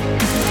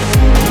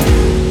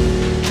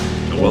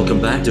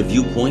 Welcome back to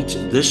Viewpoint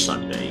This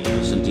Sunday. It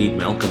is indeed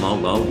Malcolm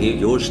Out Loud here,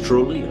 yours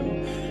truly.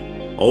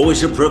 And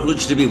always a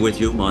privilege to be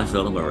with you, my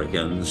fellow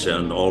Americans,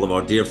 and all of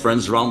our dear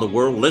friends around the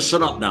world.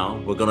 Listen up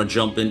now. We're going to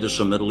jump into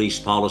some Middle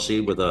East policy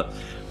with a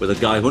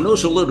guy who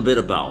knows a little bit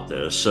about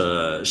this.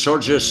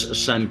 Sargis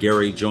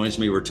Sangari joins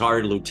me,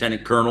 retired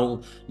Lieutenant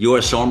Colonel,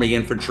 U.S. Army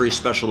Infantry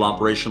Special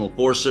Operational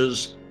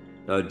Forces,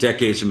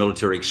 decades of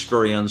military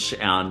experience,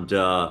 and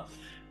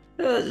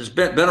has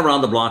been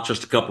around the block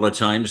just a couple of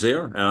times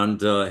there, and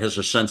has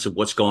a sense of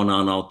what's going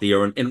on out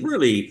there. And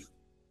really,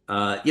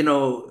 I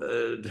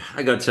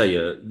got to tell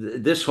you,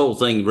 this whole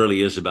thing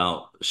really is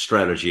about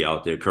strategy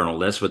out there, Colonel.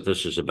 That's what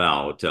this is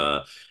about.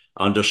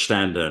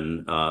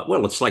 Understanding,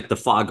 it's like the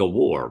fog of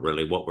war,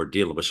 really, what we're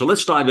dealing with. So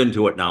let's dive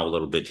into it now a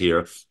little bit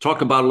here.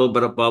 Talk about a little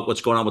bit about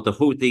what's going on with the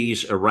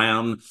Houthis,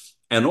 Iran,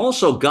 and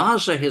also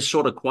Gaza has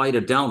sort of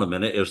quieted down a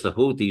minute as the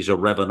Houthis are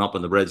revving up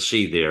in the Red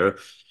Sea there.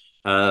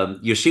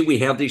 You see, we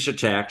have these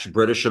attacks,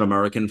 British and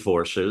American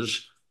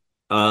forces.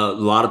 A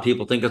lot of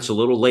people think it's a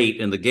little late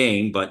in the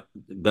game, but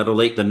better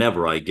late than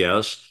never, I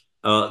guess.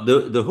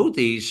 The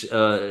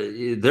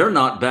Houthis, they're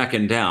not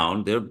backing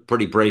down. They're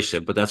pretty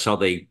abrasive, but that's how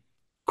they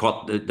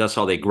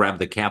grabbed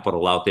the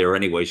capital out there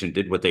anyways and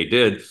did what they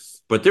did.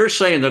 But they're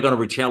saying they're going to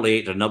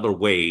retaliate in other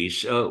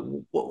ways.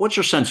 What's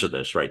your sense of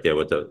this right there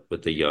with the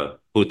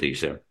Houthis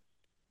there?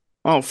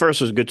 Well,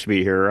 first, it's good to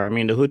be here. I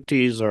mean, the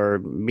Houthis are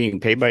being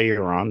paid by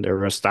Iran.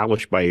 They're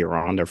established by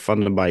Iran. They're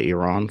funded by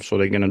Iran. So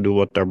they're going to do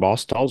what their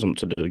boss tells them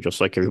to do, just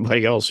like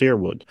everybody else here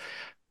would.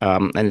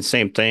 And the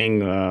same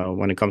thing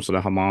when it comes to the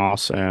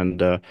Hamas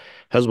and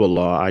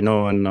Hezbollah. I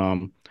know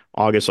in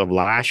August of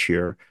last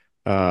year,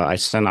 I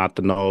sent out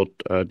the note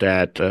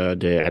that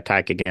the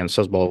attack against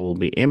Hezbollah will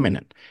be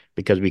imminent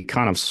because we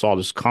kind of saw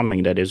this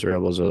coming, that Israel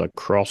was at a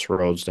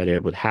crossroads, that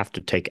it would have to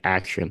take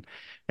action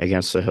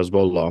against the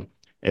Hezbollah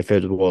if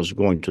it was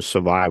going to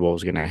survive what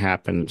was going to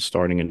happen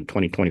starting in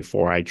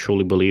 2024. I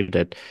truly believe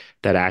that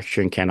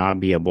action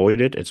cannot be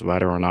avoided. It's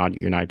whether or not the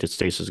United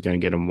States is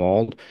going to get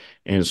involved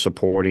in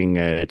supporting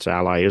its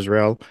ally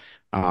Israel.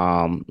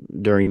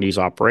 during these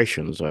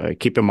operations.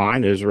 Keep in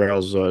mind,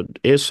 Israel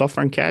is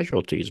suffering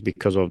casualties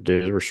because of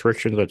the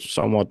restrictions that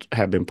somewhat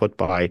have been put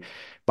by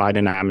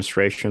Biden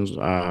administration's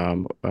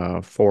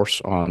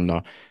force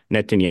on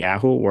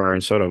Netanyahu, where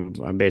instead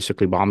of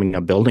basically bombing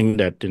a building,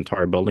 that the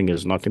entire building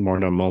is nothing more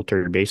than a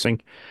military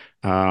basing.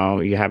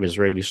 You have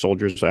Israeli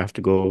soldiers that have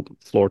to go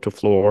floor to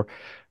floor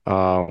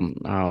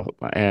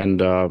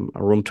and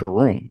room to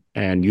room,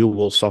 and you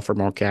will suffer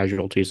more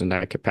casualties in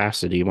that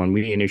capacity. When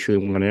we initially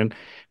went in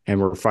and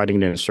were fighting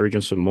the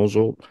insurgents in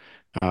Mosul,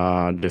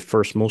 the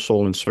first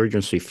Mosul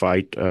insurgency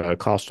fight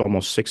cost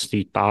almost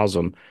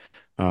 60,000,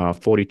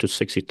 40 to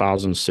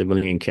 60,000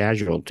 civilian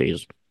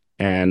casualties.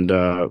 And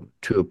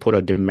to put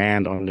a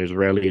demand on the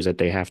Israelis that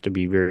they have to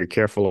be very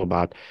careful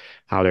about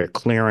how they're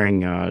clearing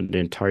the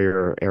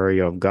entire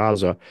area of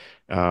Gaza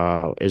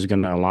is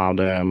going to allow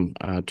them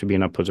to be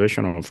in a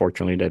position,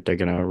 unfortunately, that they're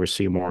going to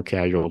receive more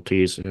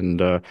casualties. And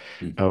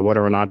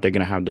whether or not they're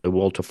going to have the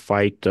will to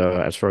fight,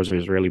 as far as the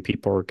Israeli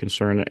people are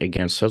concerned,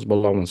 against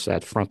Hezbollah once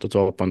that front is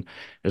open,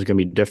 is going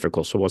to be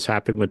difficult. So what's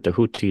happening with the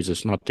Houthis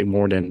is nothing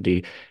more than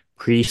the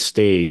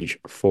pre-stage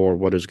for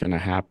what is going to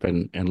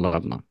happen in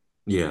Lebanon.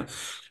 Yeah,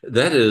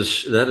 that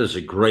is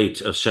a great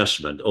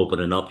assessment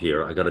opening up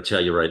here. I got to tell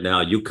you right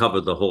now, you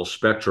covered the whole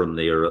spectrum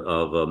there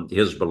of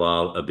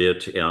Hezbollah a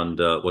bit and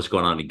what's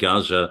going on in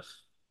Gaza,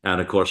 and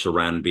of course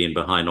Iran being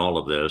behind all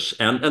of this,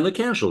 and the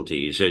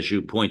casualties, as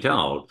you point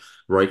out,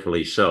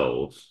 rightfully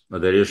so,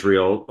 that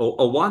Israel,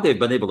 why they've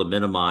been able to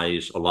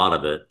minimize a lot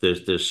of it.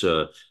 This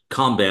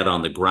combat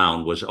on the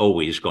ground was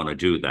always going to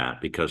do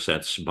that because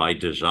that's by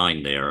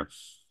design there.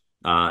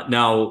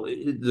 Now,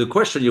 the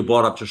question you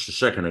brought up just a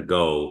second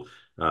ago,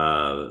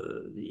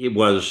 it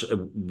was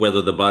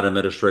whether the Biden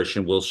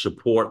administration will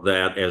support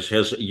that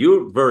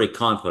you're very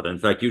confident. In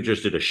fact, you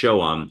just did a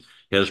show on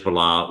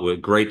Hezbollah, a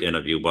great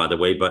interview, by the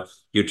way, but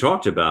you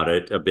talked about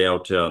it,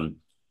 about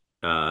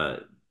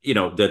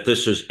that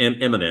this is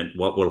imminent,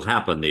 what will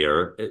happen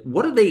there.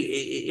 What are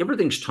they,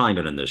 everything's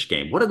timing in this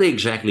game. What are they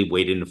exactly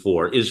waiting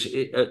for?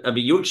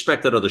 You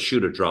expect that other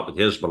shoe to drop with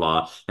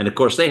Hezbollah. And of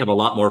course, they have a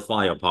lot more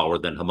firepower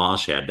than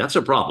Hamas had. That's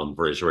a problem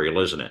for Israel,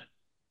 isn't it?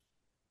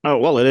 Oh,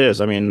 well, it is.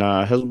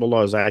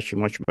 Hezbollah is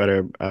actually much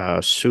better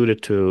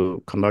suited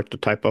to conduct the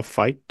type of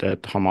fight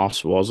that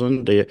Hamas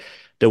wasn't.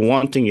 The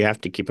one thing you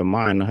have to keep in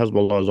mind,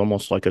 Hezbollah is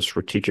almost like a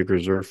strategic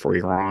reserve for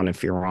Iran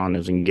if Iran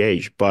is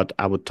engaged. But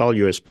I would tell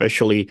you,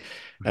 especially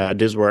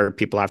this is where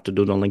people have to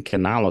do the link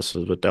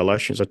analysis with the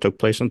elections that took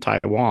place in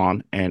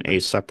Taiwan and a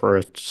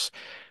separate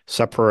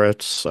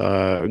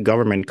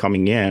government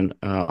coming in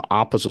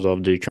opposite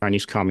of the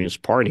Chinese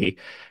Communist Party.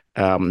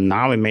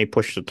 Now it may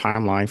push the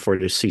timeline for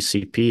the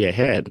CCP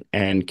ahead.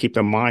 And keep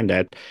in mind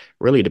that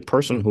really the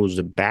person who's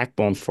the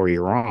backbone for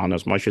Iran,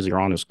 as much as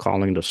Iran is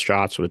calling the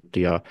shots with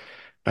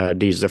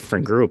these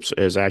different groups,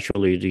 is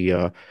actually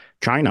the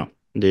China,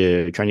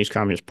 the Chinese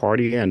Communist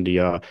Party, and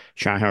the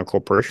Shanghai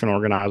Cooperation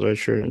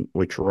Organization,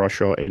 which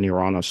Russia and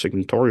Iran are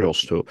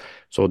signatories to.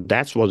 So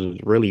that's what is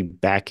really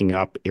backing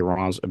up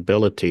Iran's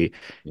ability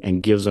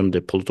and gives them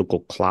the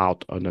political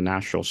clout of the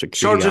national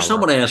security. Sargis, I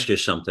want to ask you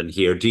something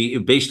here.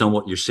 Based on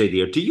what you say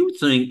there, do you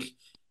think,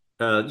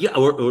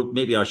 or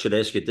maybe I should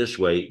ask it this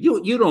way,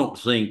 you don't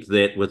think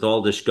that with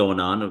all this going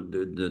on,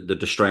 the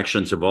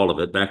distractions of all of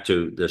it, back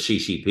to the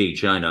CCP,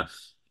 China,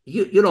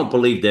 you don't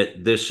believe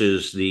that this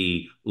is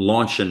the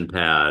launching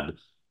pad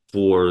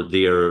for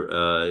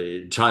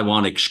their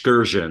Taiwan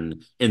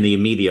excursion in the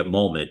immediate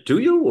moment? Do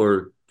you,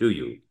 or do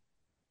you?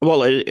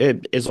 Well,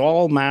 it is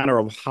all a matter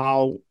of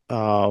how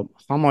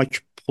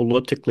much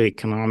politically,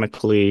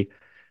 economically,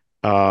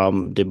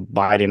 the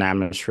Biden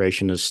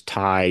administration is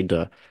tied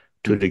to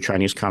the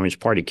Chinese Communist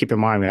Party. Keep in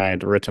mind, I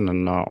had written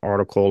an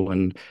article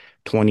in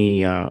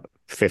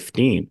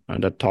 2015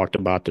 that talked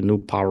about the new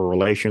power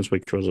relations,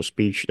 which was a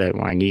speech that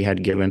Wang Yi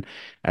had given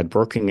at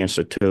Brookings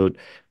Institute,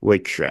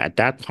 which at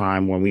that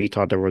time, when we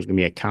thought there was going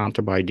to be a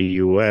counter by the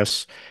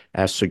U.S.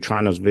 as to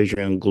China's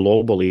vision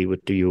globally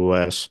with the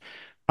U.S.,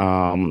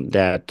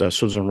 that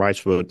Susan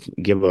Rice would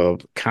give a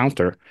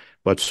counter,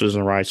 but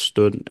Susan Rice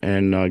stood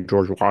in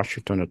George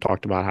Washington and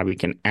talked about how we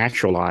can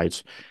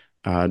actualize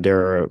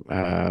their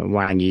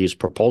Wang Yi's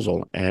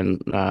proposal.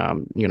 And,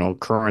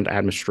 current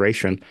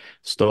administration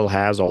still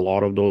has a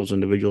lot of those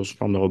individuals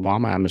from the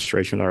Obama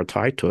administration that are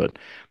tied to it.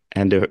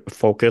 And the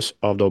focus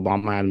of the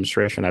Obama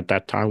administration at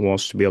that time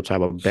was to be able to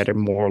have a better,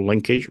 more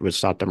linkage with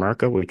South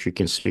America, which you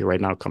can see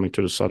right now coming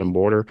to the southern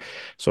border.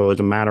 So it's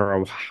a matter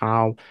of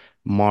how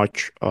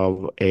much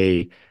of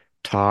a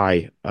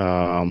tie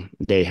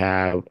they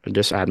have,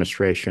 this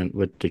administration,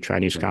 with the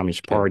Chinese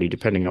Communist Party,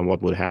 depending on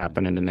what would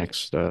happen in the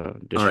next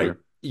this year.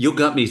 You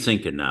got me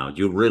thinking now.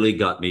 You really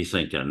got me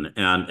thinking,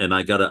 and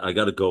I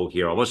gotta go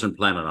here. I wasn't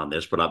planning on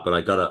this, but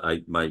I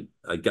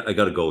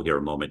gotta go here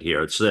a moment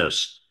here. It's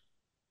this.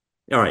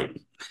 All right,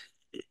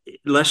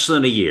 less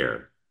than a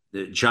year.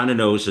 China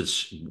knows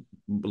it's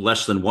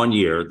less than 1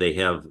 year. They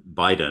have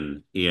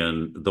Biden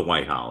in the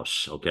White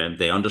House. Okay,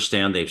 they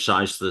understand they've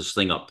sized this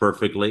thing up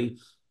perfectly.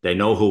 They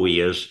know who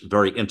he is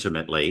very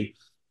intimately,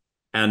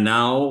 and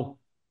now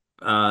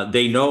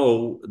they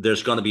know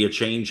there's going to be a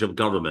change of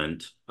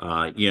government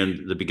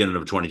in the beginning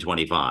of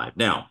 2025.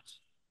 Now,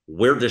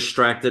 we're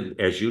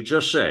distracted, as you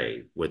just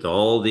say, with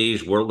all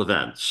these world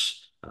events.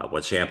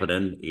 What's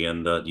happening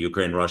in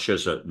Ukraine, Russia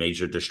is a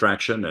major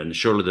distraction, and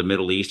surely the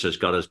Middle East has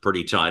got us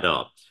pretty tied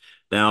up.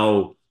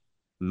 Now,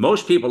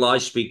 most people I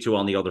speak to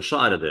on the other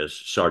side of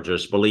this,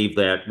 Sargis, believe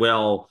that,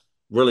 well,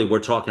 really, we're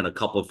talking a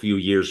couple few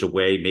years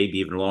away, maybe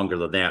even longer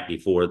than that,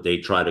 before they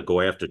try to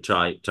go after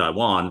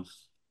Taiwan.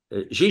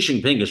 Xi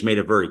Jinping has made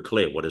it very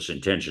clear what his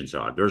intentions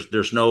are.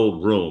 There's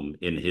no room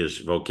in his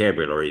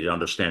vocabulary to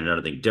understand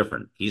anything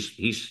different.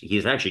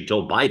 He's actually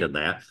told Biden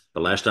that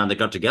the last time they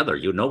got together.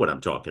 You know what I'm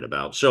talking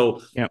about.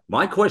 So Yeah.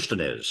 my question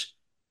is,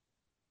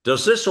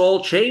 does this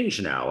all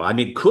change now? I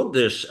mean, could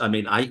this? I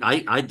mean,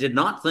 I did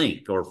not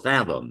think or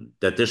fathom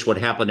that this would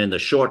happen in the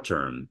short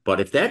term.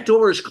 But if that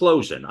door is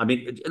closing, I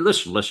mean,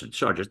 listen,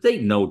 Sergeant, they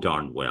know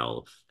darn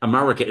well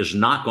America is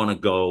not going to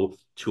go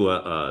to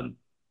an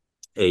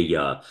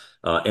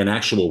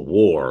actual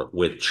war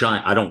with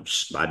China.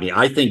 I mean,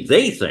 I think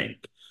they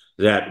think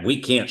that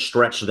we can't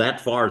stretch that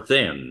far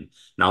thin.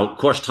 Now, of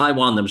course,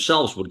 Taiwan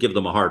themselves would give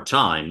them a hard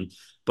time,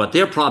 but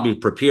they're probably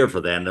prepared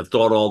for that and have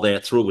thought all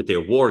that through with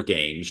their war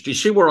games. Do you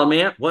see where I'm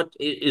at?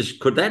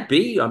 Could that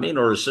be? I mean,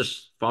 or is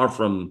this far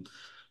from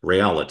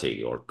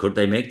reality, or could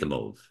they make the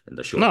move in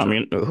the No, short I term?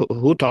 mean,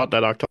 who thought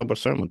that October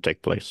 7th would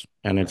take place?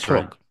 And it That's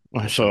right. broke.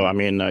 That's So, right. I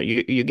mean,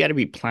 you got to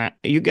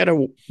you got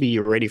to be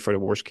ready for the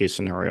worst case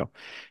scenario.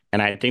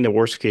 And I think the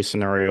worst case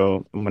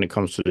scenario when it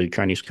comes to the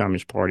Chinese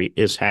Communist Party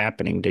is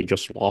happening. They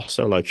just lost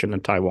the election in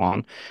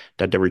Taiwan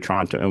that they were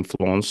trying to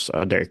influence.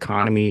 Their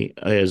economy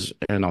is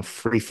in a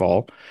free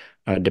fall.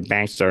 The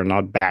banks that are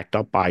not backed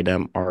up by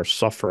them are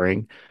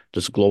suffering.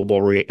 This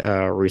global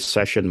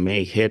recession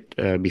may hit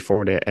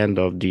before the end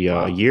of the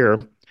Wow. year.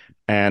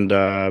 And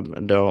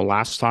the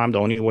last time, the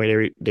only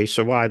way they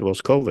survived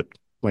was COVID.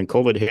 When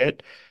COVID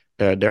hit,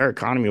 their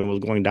economy was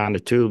going down the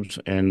tubes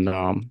in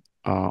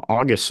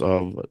August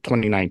of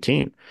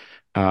 2019.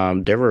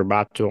 They were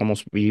about to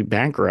almost be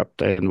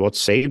bankrupt. And what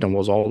saved them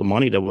was all the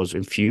money that was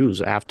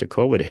infused after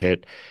COVID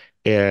hit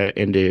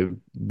in the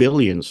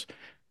billions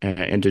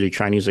into the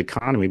Chinese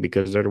economy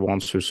because they're the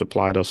ones who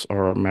supplied us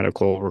our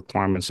medical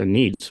requirements and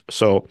needs.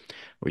 So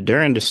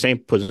they're in the same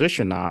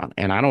position now.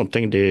 And I don't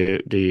think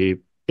the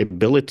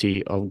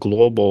ability of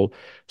global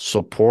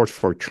support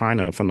for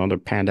China if another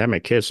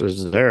pandemic hits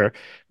is there.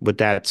 With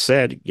that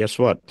said, guess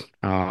what?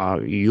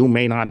 You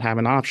may not have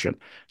an option.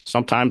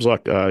 Sometimes,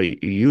 look, and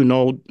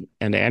the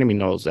enemy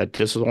knows that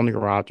this is the only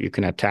route you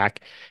can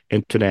attack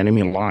into the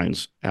enemy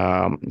lines.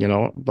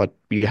 But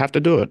you have to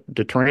do it.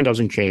 The terrain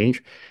doesn't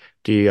change.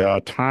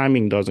 The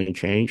timing doesn't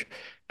change.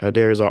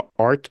 There is an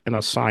art and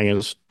a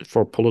science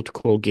for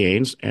political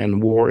gains,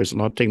 and war is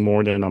nothing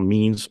more than a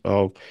means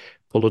of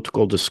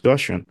political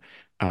discussion.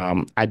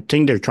 I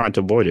think they're trying to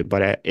avoid it,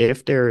 but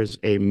if there is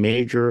a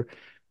major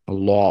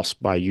loss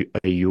by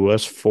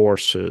U.S.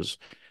 forces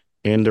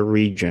in the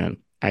region,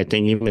 I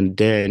think even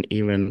then,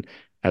 even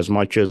as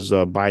much as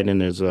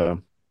Biden is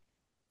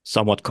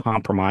somewhat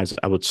compromised,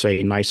 I would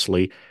say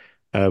nicely,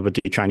 with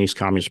the Chinese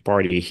Communist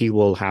Party, he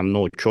will have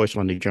no choice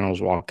when the generals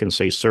walk and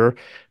say, "Sir,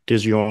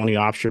 this is your only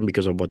option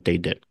because of what they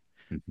did,"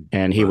 Mhm.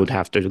 and he Right. would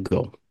have to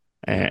go.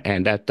 Yeah.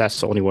 And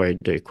that's the only way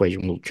the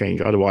equation will change.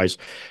 Otherwise,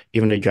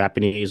 even the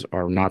Japanese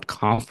are not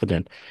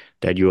confident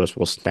that U.S.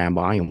 will stand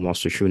by him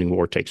once the shooting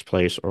war takes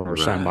place or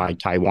stand by Right.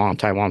 Taiwan.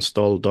 Taiwan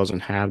still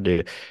doesn't have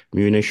the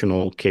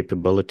munitional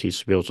capabilities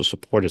to be able to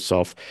support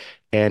itself.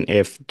 And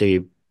if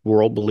the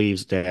world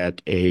believes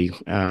that a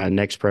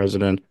next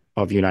president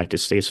of the United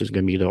States is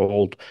going to be the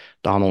old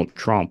Donald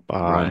Trump,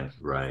 Right.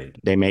 Right.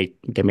 they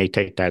may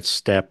take that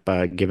step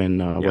given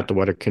what Yeah. the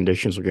weather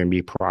conditions are going to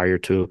be prior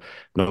to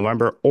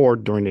November or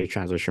during the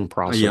transition Yeah.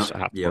 process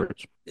Yeah.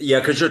 afterwards.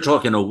 Yeah, because you're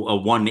talking a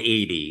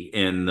 180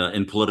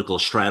 in political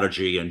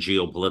strategy and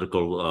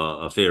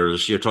geopolitical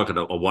affairs. You're talking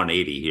a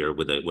 180 here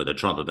with a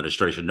Trump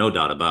administration, no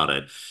doubt about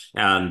it,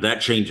 and that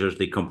changes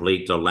the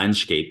complete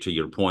landscape. To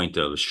your point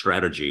of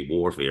strategy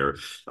warfare.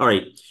 All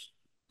right,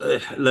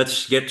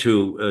 let's get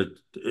to.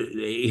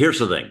 Here's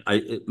the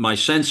thing. My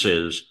sense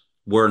is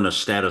we're in a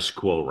status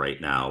quo right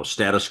now.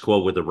 Status quo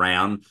with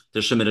Iran.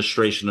 This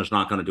administration is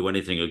not going to do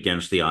anything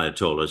against the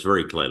Ayatollahs.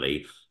 Very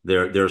clearly,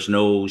 there's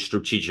no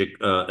strategic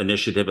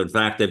initiative. In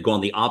fact, they've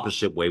gone the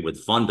opposite way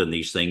with funding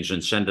these things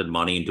and sending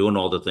money and doing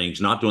all the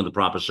things, not doing the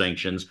proper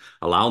sanctions,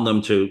 allowing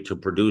them to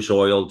produce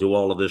oil, do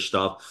all of this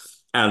stuff,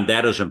 and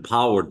that has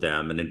empowered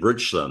them and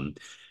enriched them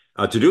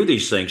to do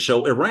these things.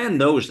 So Iran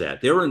knows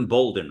that they're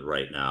emboldened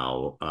right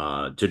now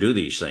to do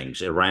these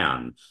things.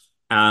 Iran,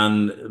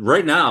 and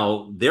right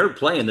now they're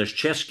playing this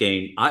chess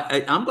game.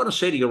 I'm going to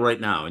say to you right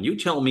now, and you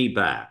tell me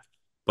back,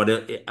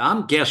 but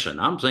I'm guessing,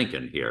 I'm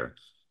thinking here,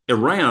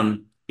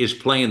 Iran is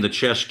playing the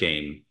chess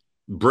game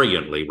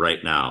brilliantly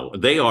right now.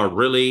 They are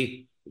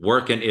really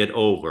working it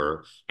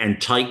over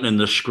and tightening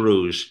the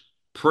screws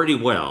pretty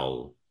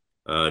well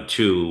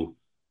to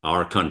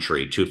our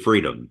country, to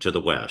freedom, to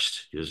the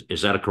West.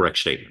 Is that a correct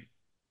statement?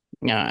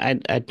 Yeah,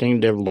 I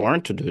think they've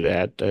learned to do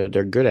that.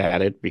 They're good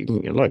at it.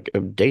 Look,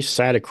 they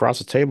sat across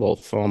the table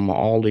from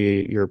all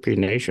the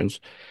European nations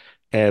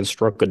and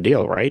struck a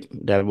deal, right?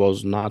 That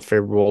was not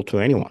favorable to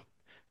anyone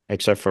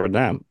except for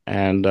them.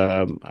 And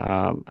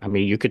I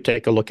mean, you could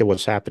take a look at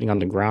what's happening on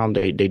the ground.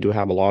 They do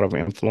have a lot of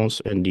influence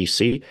in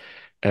DC,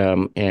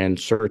 and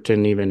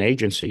certain even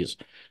agencies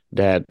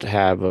that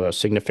have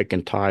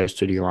significant ties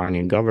to the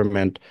Iranian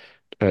government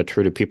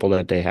through the people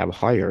that they have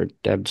hired.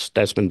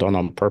 That's been done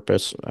on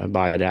purpose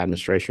by the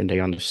administration. They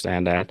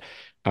understand that.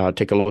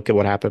 Take a look at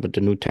what happened with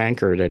the new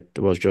tanker that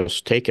was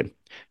just taken.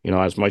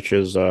 As much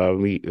as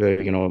we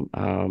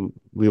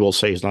will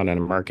say it's not an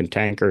American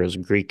tanker, it's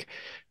Greek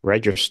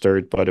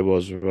registered, but it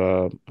was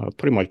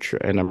pretty much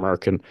an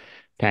American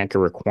tanker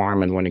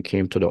requirement when it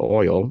came to the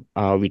oil.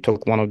 We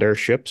took one of their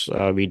ships.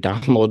 We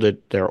downloaded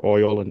their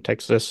oil in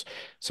Texas,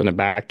 sent it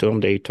back to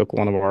them. They took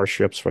one of our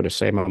ships for the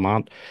same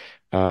amount,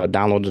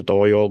 downloaded the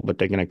oil, but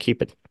they're going to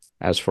keep it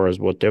as far as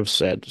what they've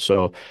said.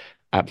 So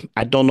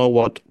I don't know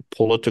what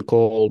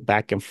political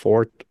back and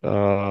forth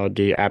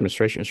the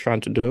administration is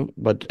trying to do,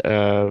 but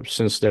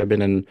since they've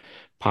been in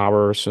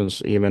power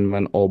since even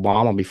when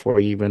Obama, before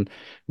he even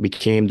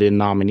became the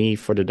nominee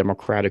for the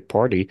Democratic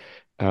Party,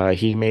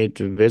 he made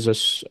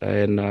visits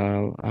and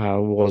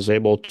was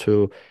able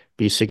to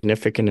be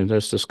significant in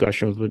his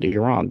discussions with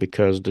Iran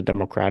because the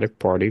Democratic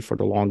Party, for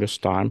the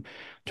longest time,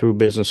 through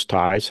business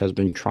ties, has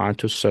been trying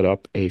to set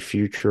up a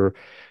future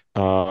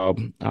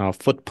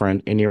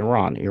footprint in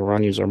Iran.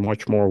 Iranians are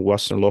much more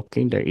Western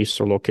looking, they're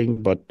Eastern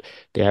looking, but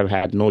they have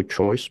had no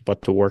choice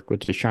but to work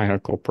with the Shanghai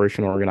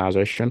Cooperation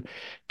Organization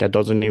that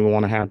doesn't even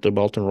want to have the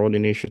Belt and Road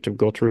Initiative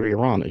go through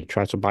Iran. It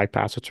tries to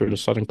bypass it through the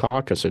Southern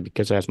Caucasus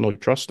because it has no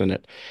trust in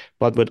it.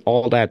 But with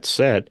all that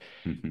said,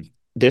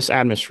 this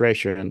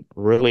administration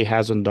really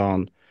hasn't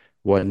done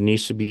what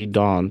needs to be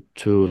done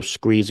to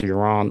squeeze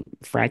Iran,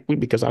 frankly,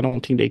 because I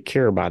don't think they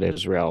care about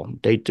Israel.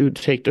 They do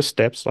take the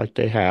steps like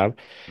they have,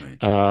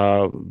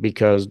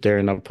 because they're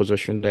in a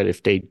position that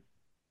if they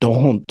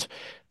don't,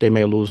 they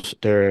may lose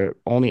their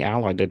only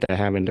ally that they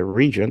have in the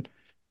region,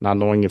 not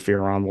knowing if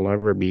Iran will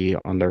ever be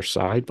on their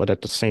side. But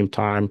at the same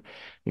time,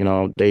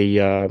 they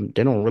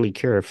don't really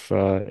care if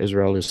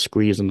Israel is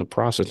squeezed in the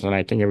process. And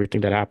I think everything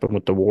that happened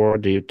with the war,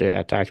 the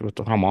attack with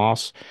the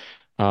Hamas,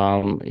 a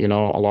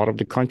lot of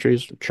the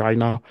countries,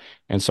 China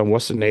and some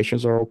Western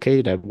nations are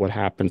okay that what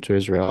happened to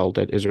Israel,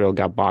 that Israel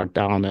got bogged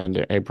down and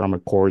the Abraham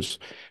Accords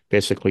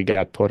basically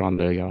got put on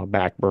the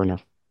back burner.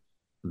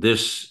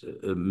 This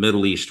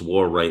Middle East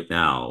war right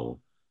now,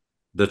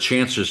 the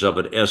chances of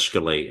it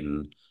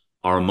escalating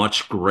are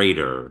much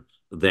greater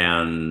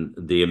than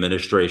the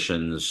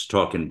administration's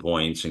talking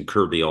points and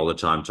Kirby all the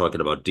time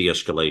talking about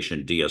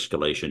de-escalation,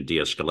 de-escalation,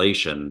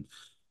 de-escalation.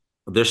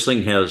 This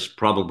thing has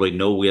probably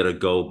nowhere to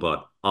go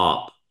but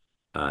up.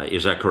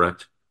 Is that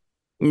correct?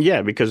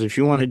 Yeah, because if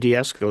you want to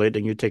de-escalate,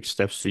 then you take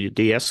steps to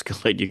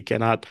de-escalate. You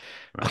cannot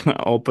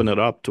open it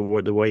up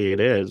to the way it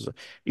is.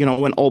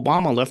 When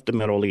Obama left the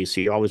Middle East,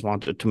 he always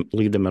wanted to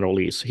leave the Middle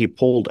East. He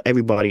pulled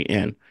everybody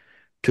in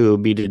to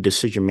be the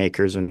decision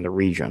makers in the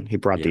region. He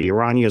brought the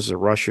Iranians, the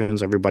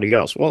Russians, everybody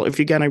else. Well, if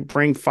you're going to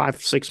bring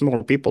 5, 6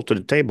 more people to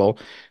the table,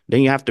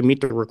 then you have to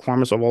meet the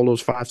requirements of all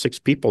those 5, 6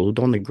 people who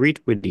don't agree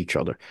with each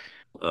other.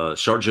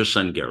 Sargis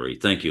Sangari,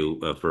 thank you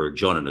for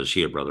joining us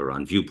here, brother,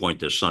 on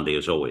Viewpoint this Sunday,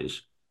 as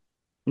always.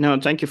 No,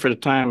 thank you for the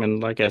time.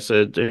 And like I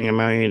said,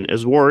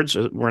 his words,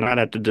 we're not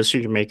at the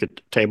decision-maker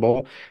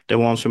table. They're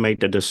the ones who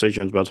make the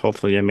decisions, but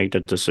hopefully they make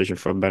the decision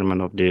for the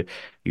betterment of the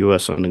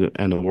U.S.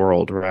 and the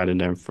world rather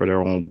than for their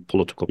own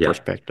political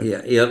perspective.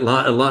 Yeah. A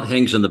lot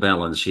hangs in the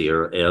balance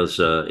here, as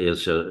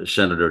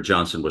Senator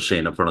Johnson was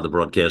saying in front of the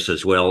broadcast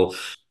as well.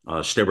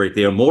 Stay right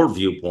there. More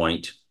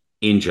Viewpoint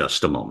in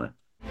just a moment.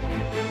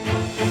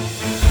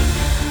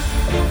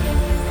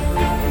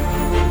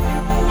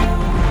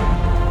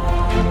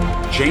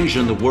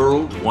 Changing the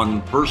world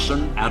one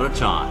person at a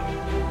time.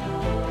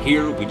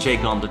 Here we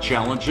take on the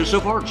challenges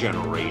of our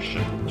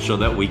generation so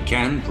that we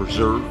can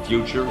preserve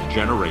future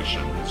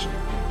generations.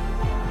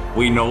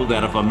 We know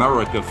that if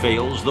America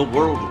fails, the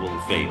world will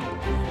fail.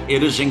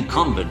 It is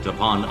incumbent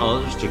upon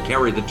us to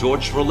carry the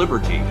torch for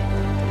liberty.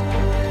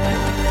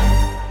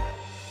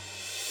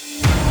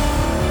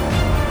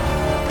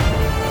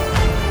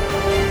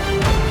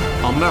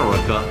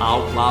 America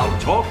Out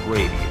Loud Talk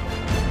Radio.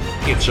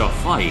 It's a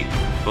fight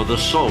for the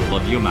soul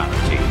of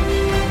humanity.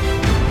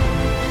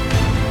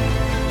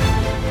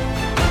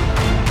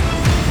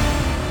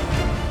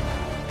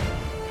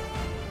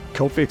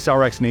 Cofix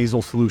RX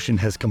Nasal Solution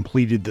has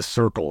completed the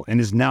circle and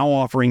is now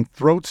offering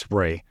throat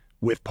spray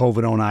with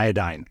povidone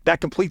iodine. That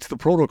completes the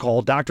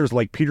protocol doctors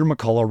like Peter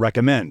McCullough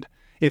recommend.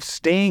 If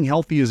staying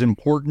healthy is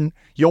important,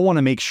 you'll want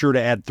to make sure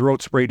to add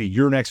throat spray to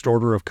your next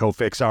order of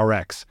Cofix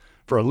RX.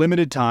 For a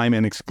limited time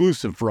and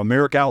exclusive for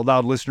America Out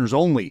Loud listeners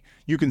only,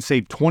 you can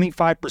save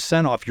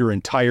 25% off your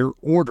entire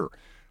order.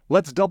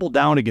 Let's double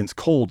down against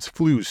colds,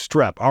 flus,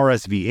 strep,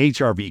 RSV,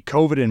 HRV,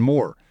 COVID, and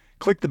more.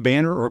 Click the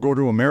banner or go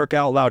to America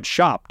Out Loud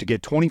shop to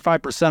get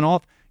 25%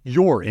 off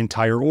your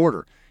entire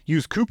order.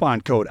 Use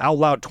coupon code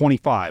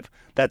OUTLOUD25.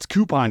 That's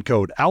coupon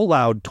code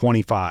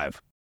OUTLOUD25.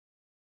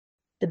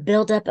 The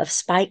buildup of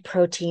spike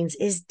proteins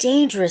is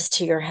dangerous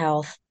to your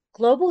health.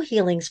 Global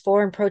Healing's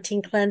Foreign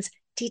Protein Cleanse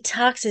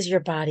detoxes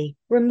your body,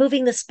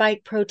 removing the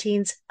spike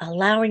proteins,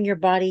 allowing your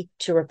body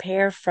to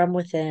repair from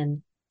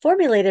within.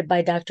 Formulated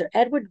by Dr.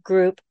 Edward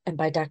Group and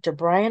by Dr.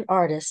 Brian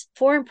Ardis,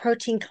 Foreign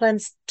Protein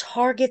Cleanse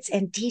targets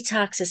and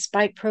detoxes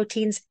spike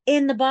proteins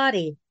in the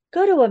body.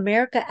 Go to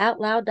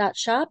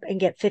americaoutloud.shop and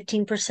get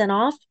 15%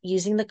 off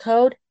using the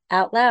code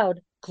OUTLOUD.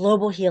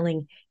 Global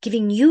Healing,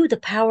 giving you the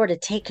power to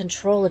take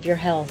control of your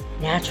health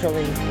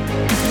naturally.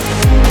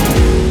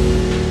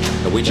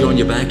 We join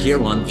you back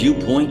here on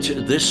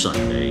Viewpoint this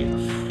Sunday.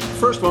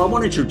 First of all, I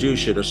want to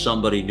introduce you to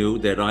somebody new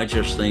that I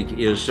just think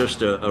is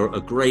just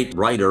a great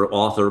writer,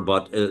 author,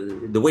 but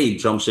the way he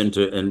jumps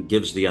into and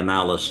gives the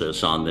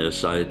analysis on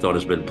this, I thought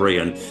has been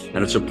brilliant.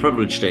 And it's a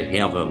privilege to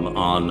have him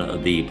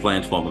on the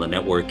platform of the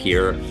network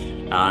here.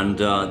 And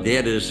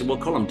that is, we'll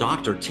call him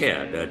Dr.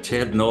 Ted,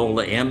 Ted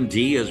Noel,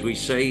 MD, as we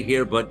say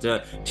here. But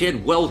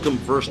Ted, welcome,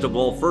 first of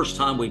all. First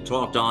time we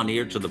talked on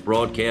here to the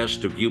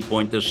broadcast to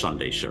Viewpoint this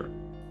Sunday, sir.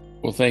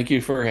 Well, thank you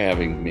for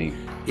having me.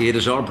 It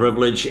is our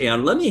privilege.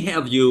 And let me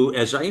have you,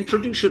 as I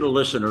introduce you to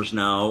listeners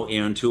now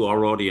and to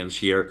our audience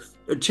here,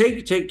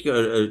 take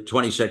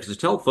 20 seconds to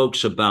tell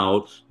folks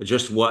about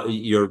just what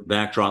your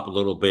backdrop a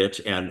little bit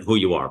and who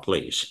you are,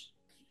 please.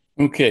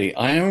 Okay,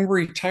 I am a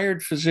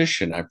retired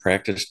physician. I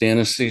practiced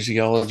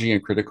anesthesiology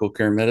and critical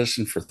care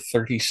medicine for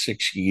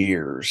 36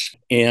 years.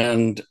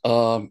 And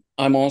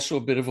I'm also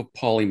a bit of a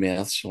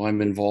polymath, so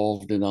I'm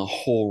involved in a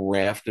whole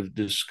raft of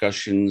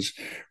discussions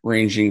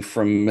ranging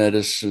from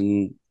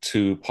medicine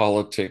to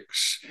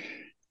politics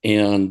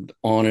and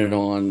on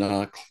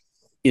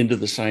into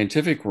the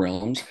scientific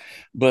realms.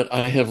 But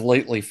I have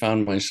lately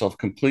found myself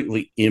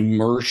completely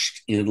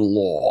immersed in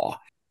law.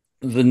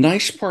 The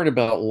nice part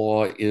about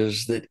law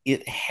is that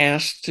it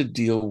has to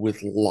deal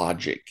with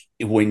logic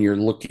when you're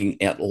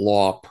looking at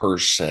law per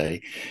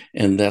se.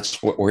 And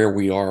that's where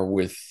we are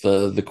with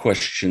the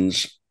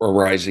questions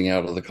arising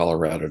out of the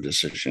Colorado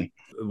decision.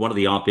 One of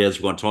the op-eds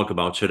we want to talk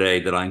about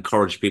today that I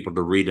encourage people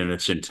to read in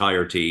its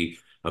entirety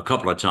a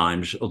couple of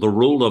times, the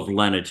rule of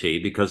lenity,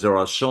 because there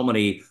are so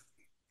many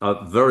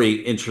very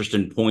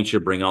interesting points you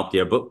bring up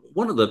there. But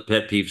one of the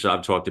pet peeves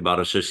I've talked about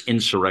is this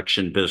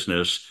insurrection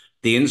business.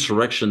 The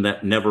insurrection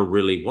that never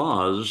really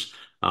was,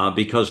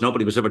 because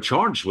nobody was ever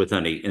charged with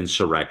any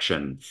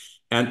insurrection.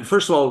 And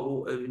first of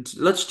all,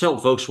 let's tell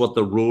folks what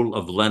the rule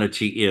of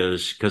lenity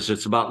is, because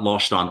it's about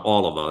lost on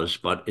all of us,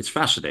 but it's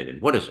fascinating.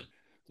 What is it?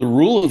 The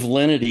rule of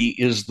lenity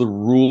is the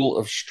rule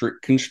of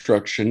strict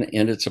construction,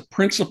 and it's a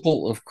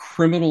principle of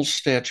criminal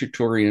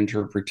statutory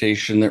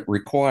interpretation that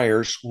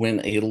requires when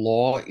a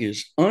law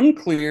is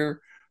unclear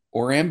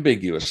or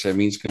ambiguous, that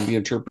means can be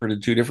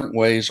interpreted two different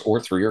ways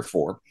or three or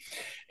four,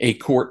 a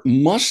court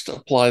must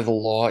apply the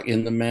law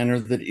in the manner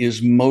that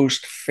is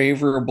most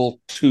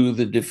favorable to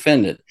the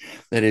defendant.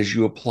 That is,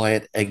 you apply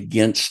it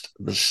against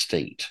the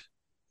state.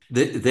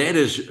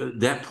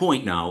 That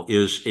point now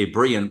is a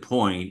brilliant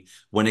point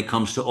when it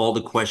comes to all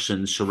the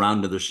questions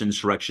surrounding this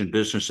insurrection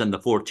business and the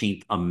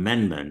 14th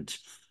Amendment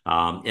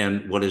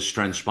and what has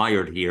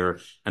transpired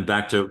here. And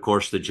back to, of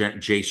course, the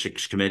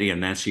J6 committee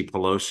and Nancy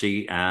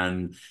Pelosi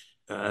and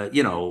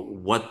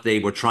what they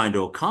were trying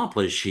to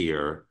accomplish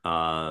here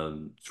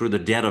through the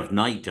dead of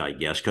night, I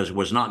guess, because it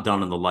was not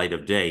done in the light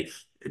of day.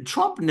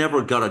 Trump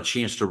never got a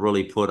chance to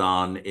really put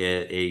on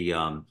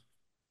a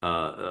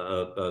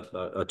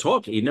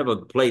talk. He never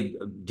played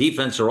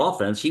defense or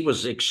offense. He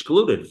was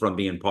excluded from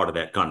being part of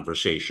that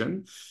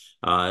conversation,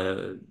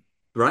 right?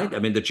 I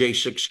mean, the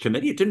J6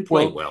 committee, it didn't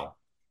play well.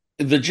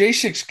 The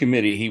J6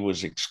 committee, he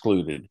was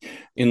excluded.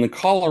 In the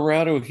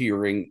Colorado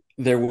hearing,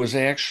 there was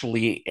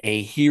actually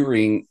a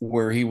hearing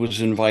where he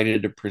was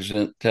invited to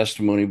present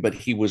testimony, but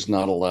he was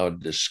not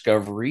allowed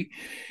discovery.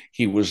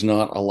 He was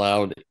not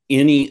allowed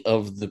any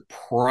of the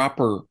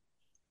proper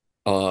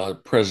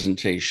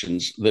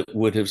presentations that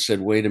would have said,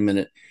 wait a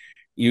minute,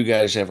 you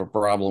guys have a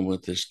problem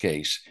with this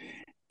case.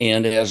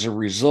 And as a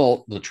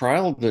result, the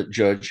trial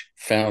judge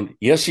found,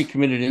 yes, he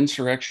committed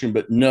insurrection,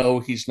 but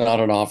no, he's not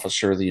an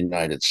officer of the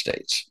United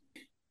States.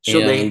 So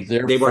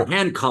they were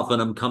handcuffing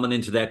him coming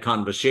into that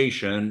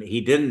conversation. He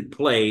didn't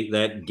play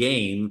that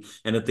game.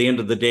 And at the end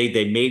of the day,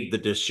 they made the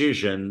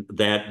decision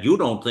that you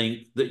don't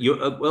think that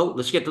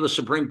let's get to the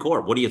Supreme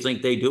Court. What do you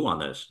think they do on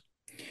this?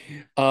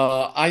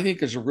 I think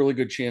there's a really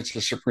good chance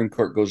the Supreme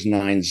Court goes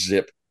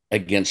 9-0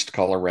 against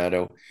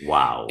Colorado.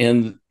 Wow.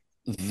 And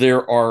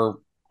there are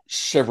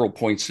several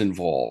points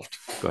involved.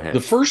 Go ahead.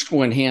 The first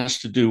one has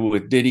to do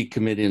with, did he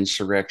commit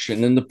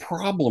insurrection? And the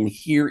problem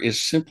here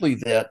is simply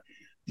that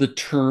the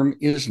term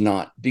is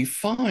not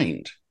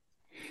defined.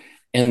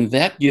 And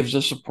that gives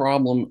us a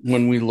problem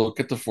when we look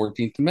at the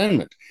 14th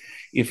Amendment.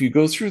 If you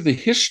go through the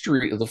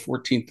history of the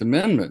 14th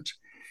Amendment,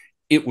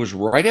 it was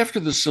right after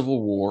the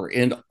Civil War,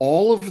 and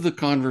all of the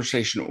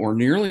conversation, or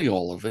nearly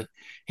all of it,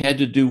 had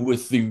to do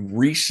with the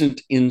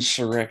recent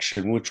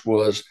insurrection, which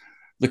was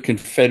the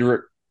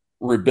Confederate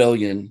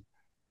rebellion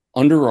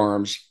under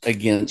arms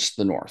against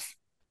the North.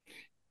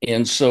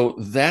 And so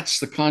that's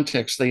the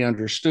context they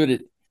understood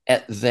it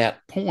at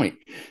that point.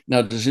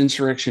 Now, does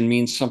insurrection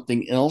mean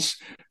something else?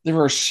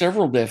 There are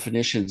several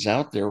definitions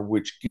out there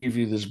which give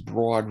you this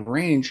broad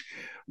range,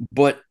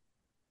 but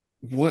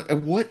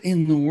what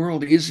in the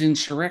world is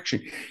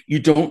insurrection? You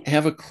don't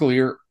have a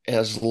clear,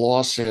 as the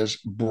law says,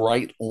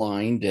 bright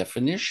line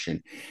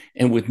definition.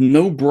 And with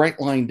no bright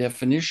line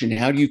definition,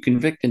 how do you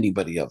convict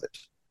anybody of it?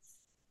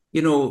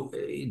 You know,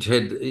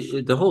 Ted,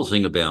 the whole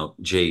thing about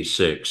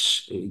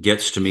J6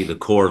 gets to me, the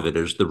core of it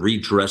is the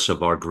redress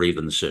of our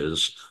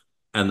grievances.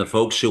 And the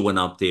folks who went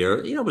up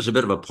there, it was a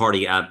bit of a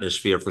party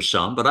atmosphere for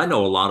some, but I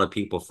know a lot of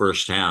people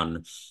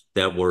firsthand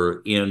that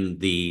were in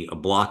the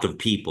block of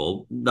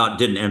people,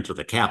 didn't enter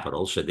the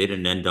Capitol, so they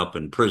didn't end up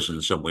in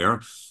prison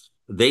somewhere.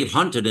 They've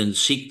hunted and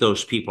seeked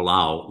those people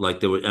out,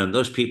 and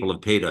those people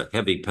have paid a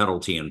heavy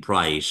penalty and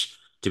price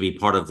to be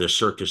part of this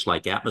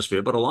circus-like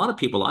atmosphere. But a lot of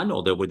people I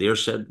know that were there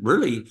said,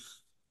 really,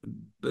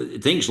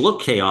 things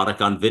look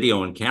chaotic on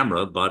video and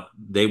camera, but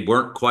they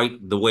weren't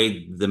quite the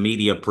way the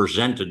media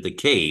presented the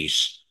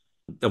case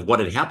of what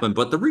had happened.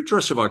 But the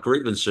redress of our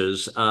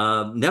grievances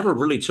never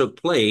really took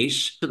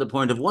place, to the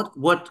point of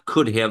what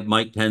could have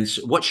Mike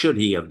Pence, what should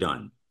he have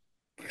done?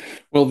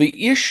 Well,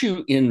 the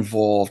issue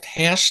involved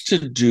has to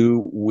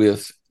do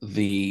with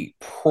the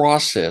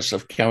process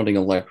of counting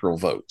electoral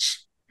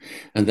votes.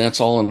 And that's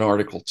all in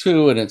Article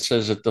 2. And it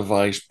says that the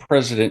vice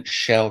president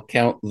shall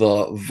count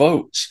the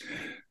votes.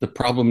 The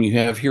problem you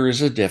have here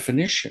is a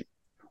definition.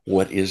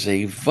 What is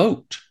a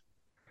vote?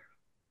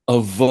 A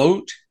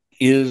vote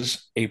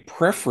is a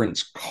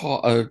preference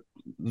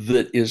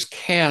that is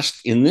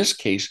cast, in this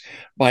case,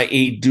 by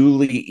a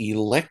duly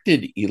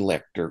elected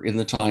elector in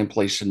the time,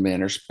 place, and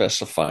manner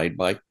specified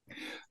by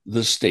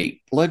the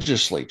state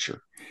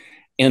legislature.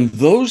 And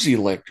those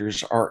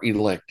electors are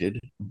elected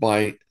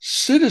by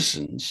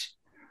citizens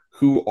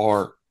who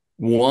are,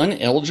 one,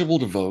 eligible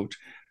to vote,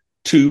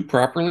 two,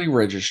 properly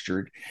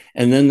registered,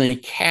 and then they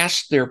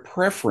cast their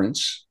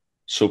preference,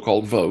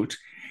 so-called vote,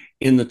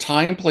 in the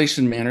time, place,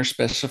 and manner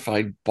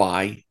specified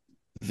by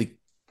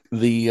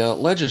the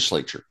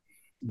legislature.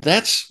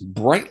 That's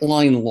bright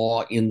line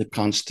law in the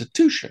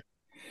Constitution.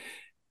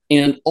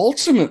 And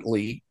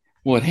ultimately,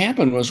 what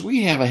happened was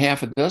we have a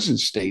half a dozen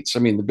states. I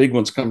mean, the big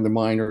ones come to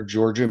mind are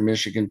Georgia,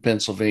 Michigan,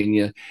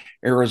 Pennsylvania,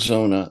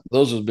 Arizona.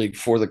 Those are the big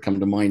four that come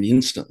to mind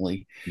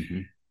instantly,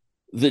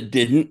 that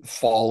didn't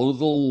follow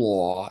the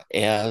law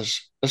as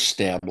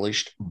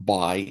established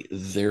by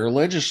their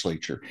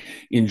legislature.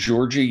 In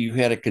Georgia, you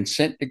had a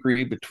consent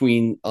decree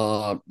between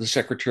the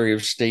Secretary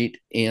of State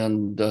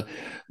and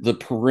the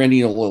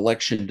perennial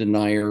election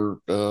denier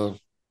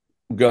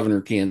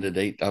governor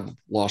candidate. I've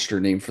lost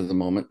her name for the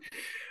moment.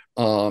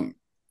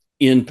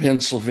 In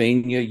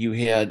Pennsylvania, you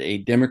had a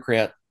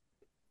Democrat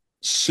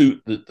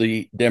suit that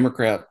the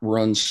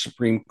Democrat-run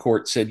Supreme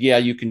Court said, yeah,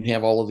 you can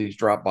have all of these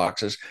drop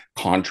boxes,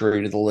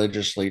 contrary to the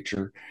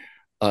legislature.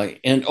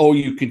 And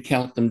you can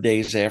count them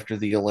days after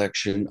the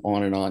election,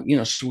 on and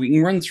on. So we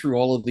can run through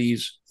all of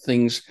these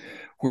things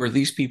where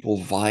these people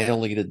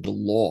violated the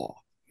law.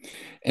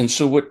 And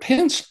so what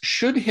Pence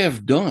should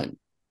have done,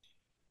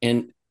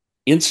 and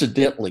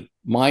incidentally,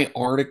 my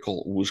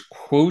article was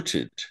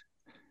quoted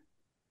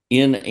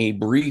in a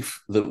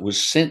brief that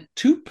was sent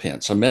to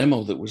Pence, a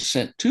memo that was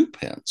sent to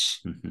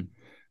Pence,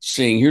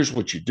 saying, here's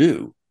what you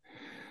do.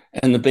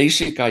 And the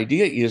basic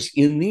idea is,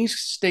 in these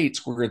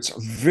states where it's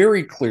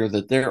very clear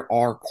that there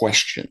are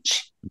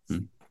questions,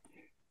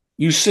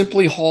 you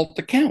simply halt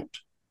the count.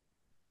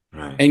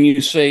 Right. And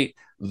you say,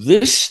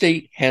 this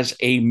state has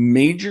a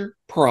major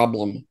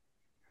problem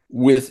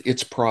with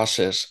its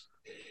process.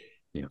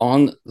 Yeah.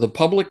 On the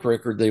public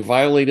record, they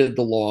violated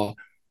the law.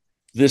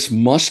 This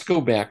must go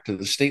back to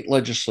the state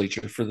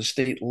legislature for the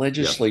state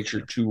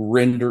legislature to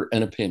render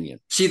an opinion.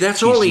 See,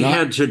 that's all he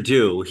had to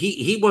do.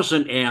 He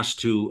wasn't asked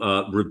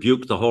to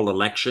rebuke the whole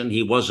election.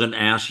 He wasn't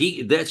asked.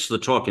 That's the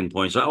talking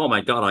points. Oh my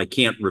God, I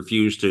can't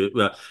refuse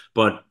to.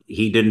 But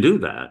he didn't do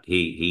that.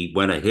 He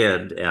went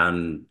ahead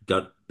and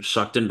got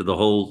sucked into the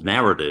whole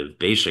narrative,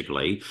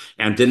 basically,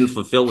 and didn't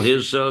fulfill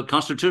his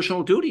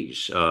constitutional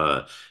duties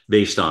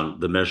based on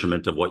the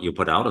measurement of what you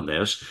put out in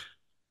this.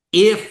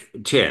 If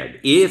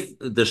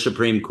the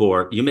Supreme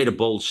Court, you made a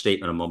bold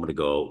statement a moment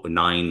ago,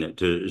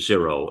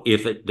 9-0,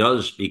 if it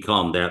does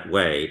become that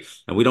way,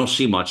 and we don't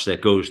see much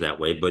that goes that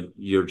way, but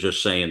you're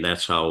just saying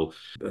that's how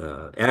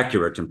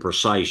accurate and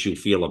precise you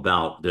feel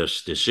about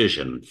this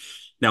decision.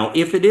 Now,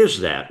 if it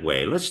is that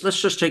way, let's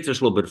just take this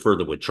a little bit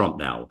further with Trump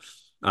now.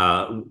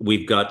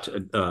 We've got,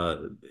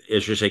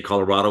 as you say,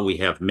 Colorado, we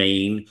have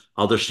Maine.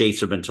 Other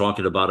states have been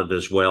talking about it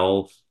as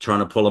well,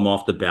 trying to pull him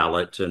off the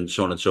ballot and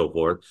so on and so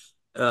forth.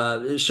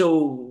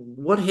 So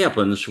what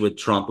happens with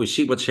Trump? We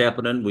see what's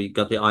happening. We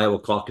got the Iowa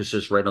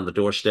caucuses right on the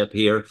doorstep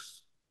here.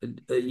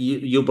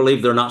 You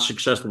believe they're not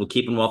successful with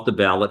keeping him off the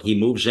ballot. He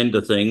moves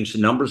into things.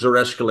 Numbers are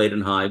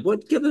escalating high.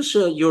 Give us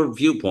your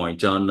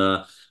viewpoint on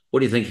what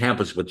do you think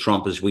happens with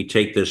Trump as we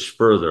take this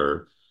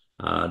further?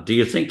 Do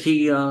you think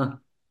he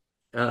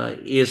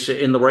is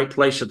in the right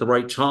place at the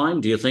right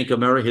time? Do you think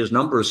his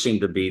numbers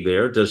seem to be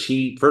there?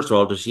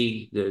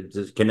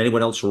 Can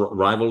anyone else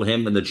rival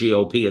him in the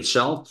GOP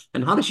itself?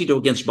 And how does he do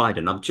against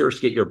Biden? I'm curious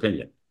to get your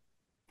opinion.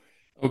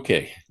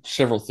 Okay,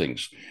 several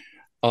things.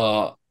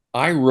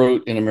 I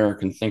wrote in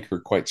American Thinker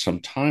quite some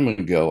time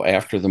ago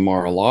after the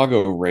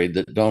Mar-a-Lago raid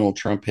that Donald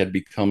Trump had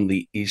become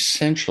the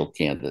essential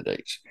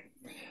candidate.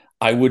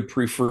 I would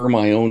prefer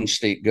my own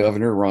state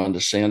governor, Ron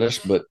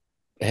DeSantis, but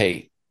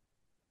hey,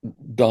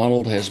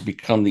 Donald has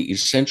become the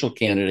essential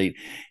candidate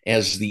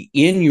as the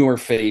in your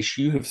face,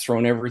 you have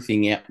thrown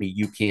everything at me,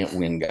 you can't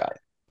win guy.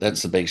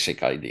 That's the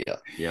basic idea.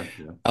 Yeah.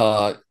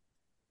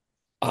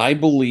 I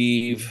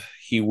believe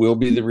he will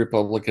be the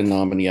Republican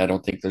nominee. I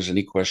don't think there's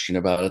any question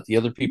about it. The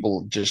other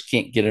people just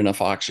can't get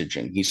enough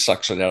oxygen. He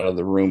sucks it out of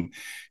the room.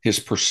 His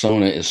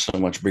persona is so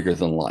much bigger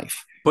than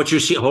life. But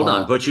you see,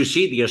 but you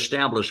see the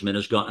establishment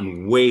has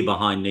gotten way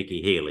behind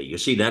Nikki Haley. You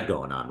see that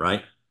going on,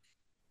 right?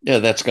 Yeah,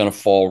 that's going to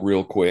fall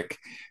real quick.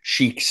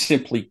 She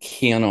simply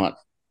cannot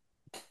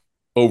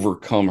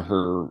overcome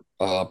her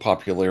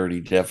popularity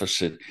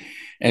deficit.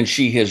 And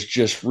she has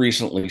just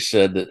recently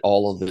said that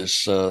all of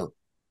this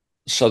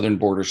southern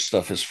border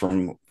stuff is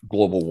from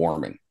global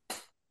warming.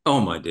 Oh,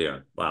 my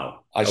dear.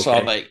 Wow. I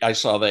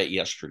saw that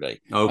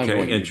yesterday.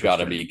 Okay. You've got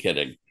to be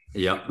kidding.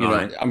 Yeah.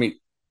 Right. I mean,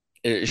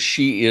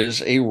 she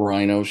is a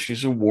rhino.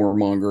 She's a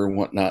warmonger and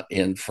whatnot.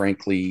 And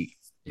frankly,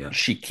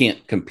 she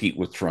can't compete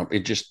with Trump.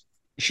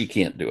 She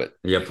can't do it.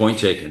 Yeah, point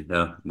taken.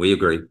 We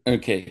agree.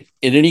 Okay.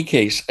 In any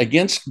case,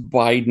 against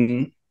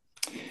Biden,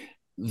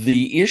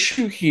 the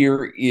issue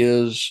here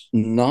is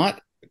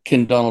not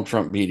can Donald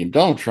Trump beat him.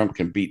 Donald Trump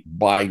can beat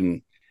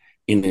Biden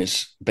in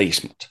his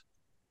basement.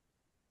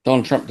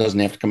 Donald Trump doesn't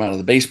have to come out of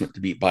the basement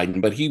to beat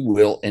Biden, but he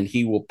will, and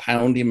he will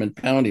pound him and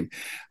pound him.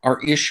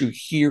 Our issue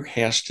here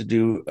has to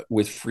do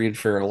with free and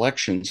fair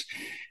elections.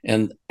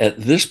 And at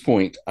this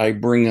point, I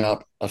bring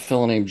up a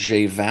fellow named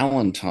Jay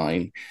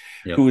Valentine,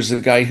 who is the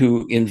guy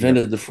who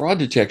invented the fraud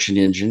detection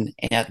engine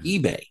at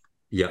eBay.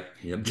 Yep.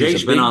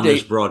 Jay's been on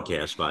this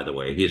broadcast, by the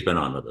way. He's been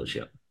on with us,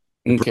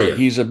 Okay, brilliant.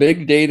 He's a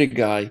big data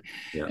guy,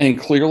 and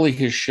clearly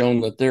has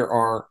shown that there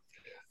are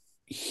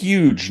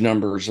huge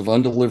numbers of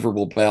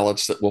undeliverable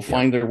ballots that will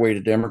find their way to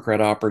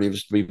Democrat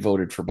operatives to be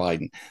voted for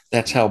Biden.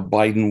 That's how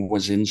Biden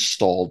was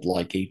installed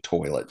like a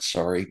toilet.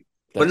 Sorry.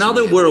 But now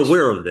that we're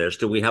aware of this,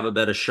 do we have a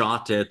better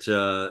shot at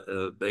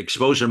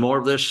exposing more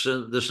of this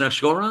next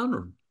go around?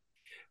 Or?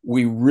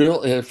 We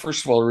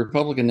first of all, the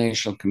Republican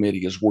National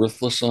Committee is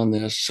worthless on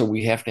this. So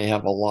we have to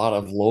have a lot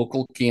of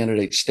local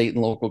candidates, state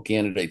and local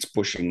candidates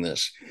pushing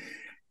this.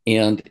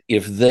 And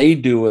if they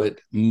do it,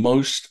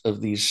 most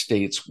of these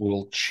states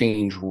will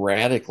change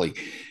radically.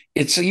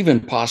 It's even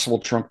possible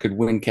Trump could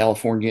win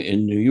California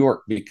and New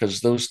York because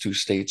those two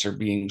states are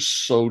being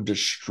so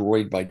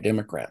destroyed by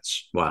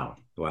Democrats. Wow.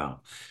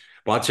 Well,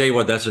 I'll tell you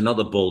what, that's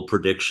another bold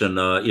prediction.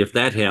 If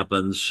that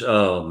happens,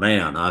 oh,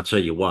 man, I'll tell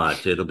you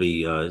what, it'll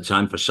be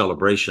time for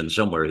celebration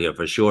somewhere here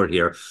for sure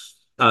here.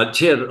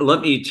 Ted, let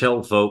me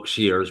tell folks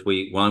here as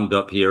we wound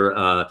up here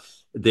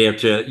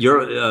that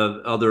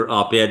your other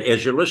op-ed,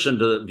 as you listen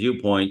to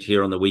Viewpoint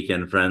here on the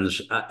weekend,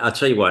 friends, I'll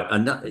tell you what,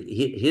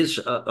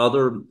 his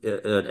other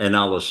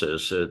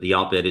analysis, the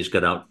op-ed he's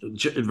got out,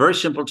 very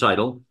simple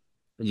title,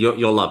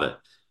 you'll love it,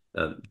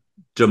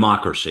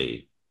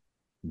 Democracy.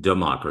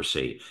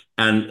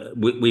 And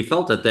we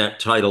felt that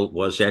title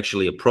was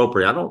actually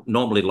appropriate. I don't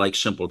normally like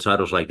simple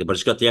titles like that, but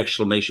it's got the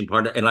exclamation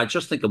point. And I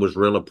just think it was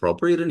real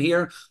appropriate in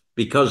here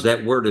because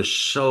that word is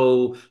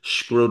so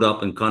screwed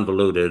up and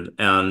convoluted.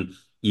 And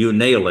you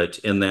nail it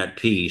in that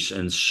piece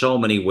in so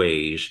many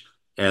ways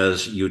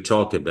as you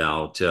talk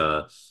about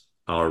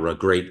our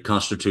great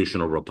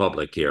constitutional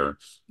republic here.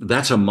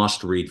 That's a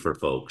must read for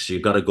folks.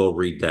 You've got to go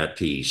read that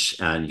piece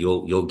and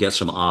you'll get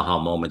some aha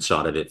moments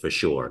out of it for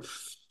sure.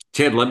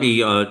 Ted, let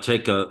me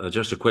take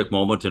just a quick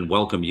moment and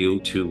welcome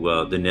you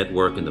to the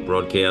network and the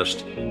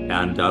broadcast.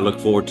 And I look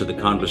forward to the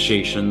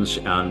conversations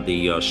and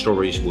the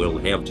stories we'll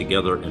have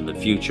together in the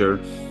future.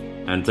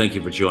 And thank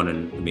you for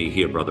joining me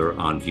here, brother,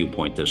 on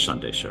Viewpoint this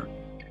Sunday, sir.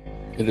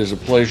 It is a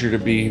pleasure to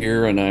be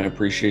here, and I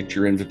appreciate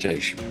your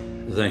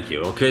invitation. Thank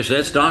you. Okay, so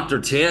that's Dr.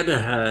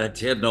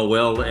 Ted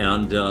Noel,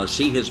 and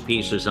see his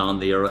pieces on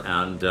there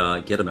and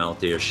get them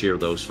out there, share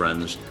those,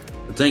 friends.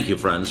 Thank you,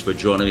 friends, for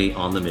joining me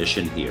on the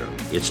mission here.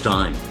 It's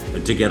time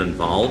to get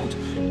involved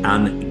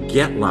and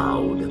get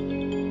loud,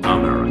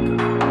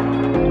 America.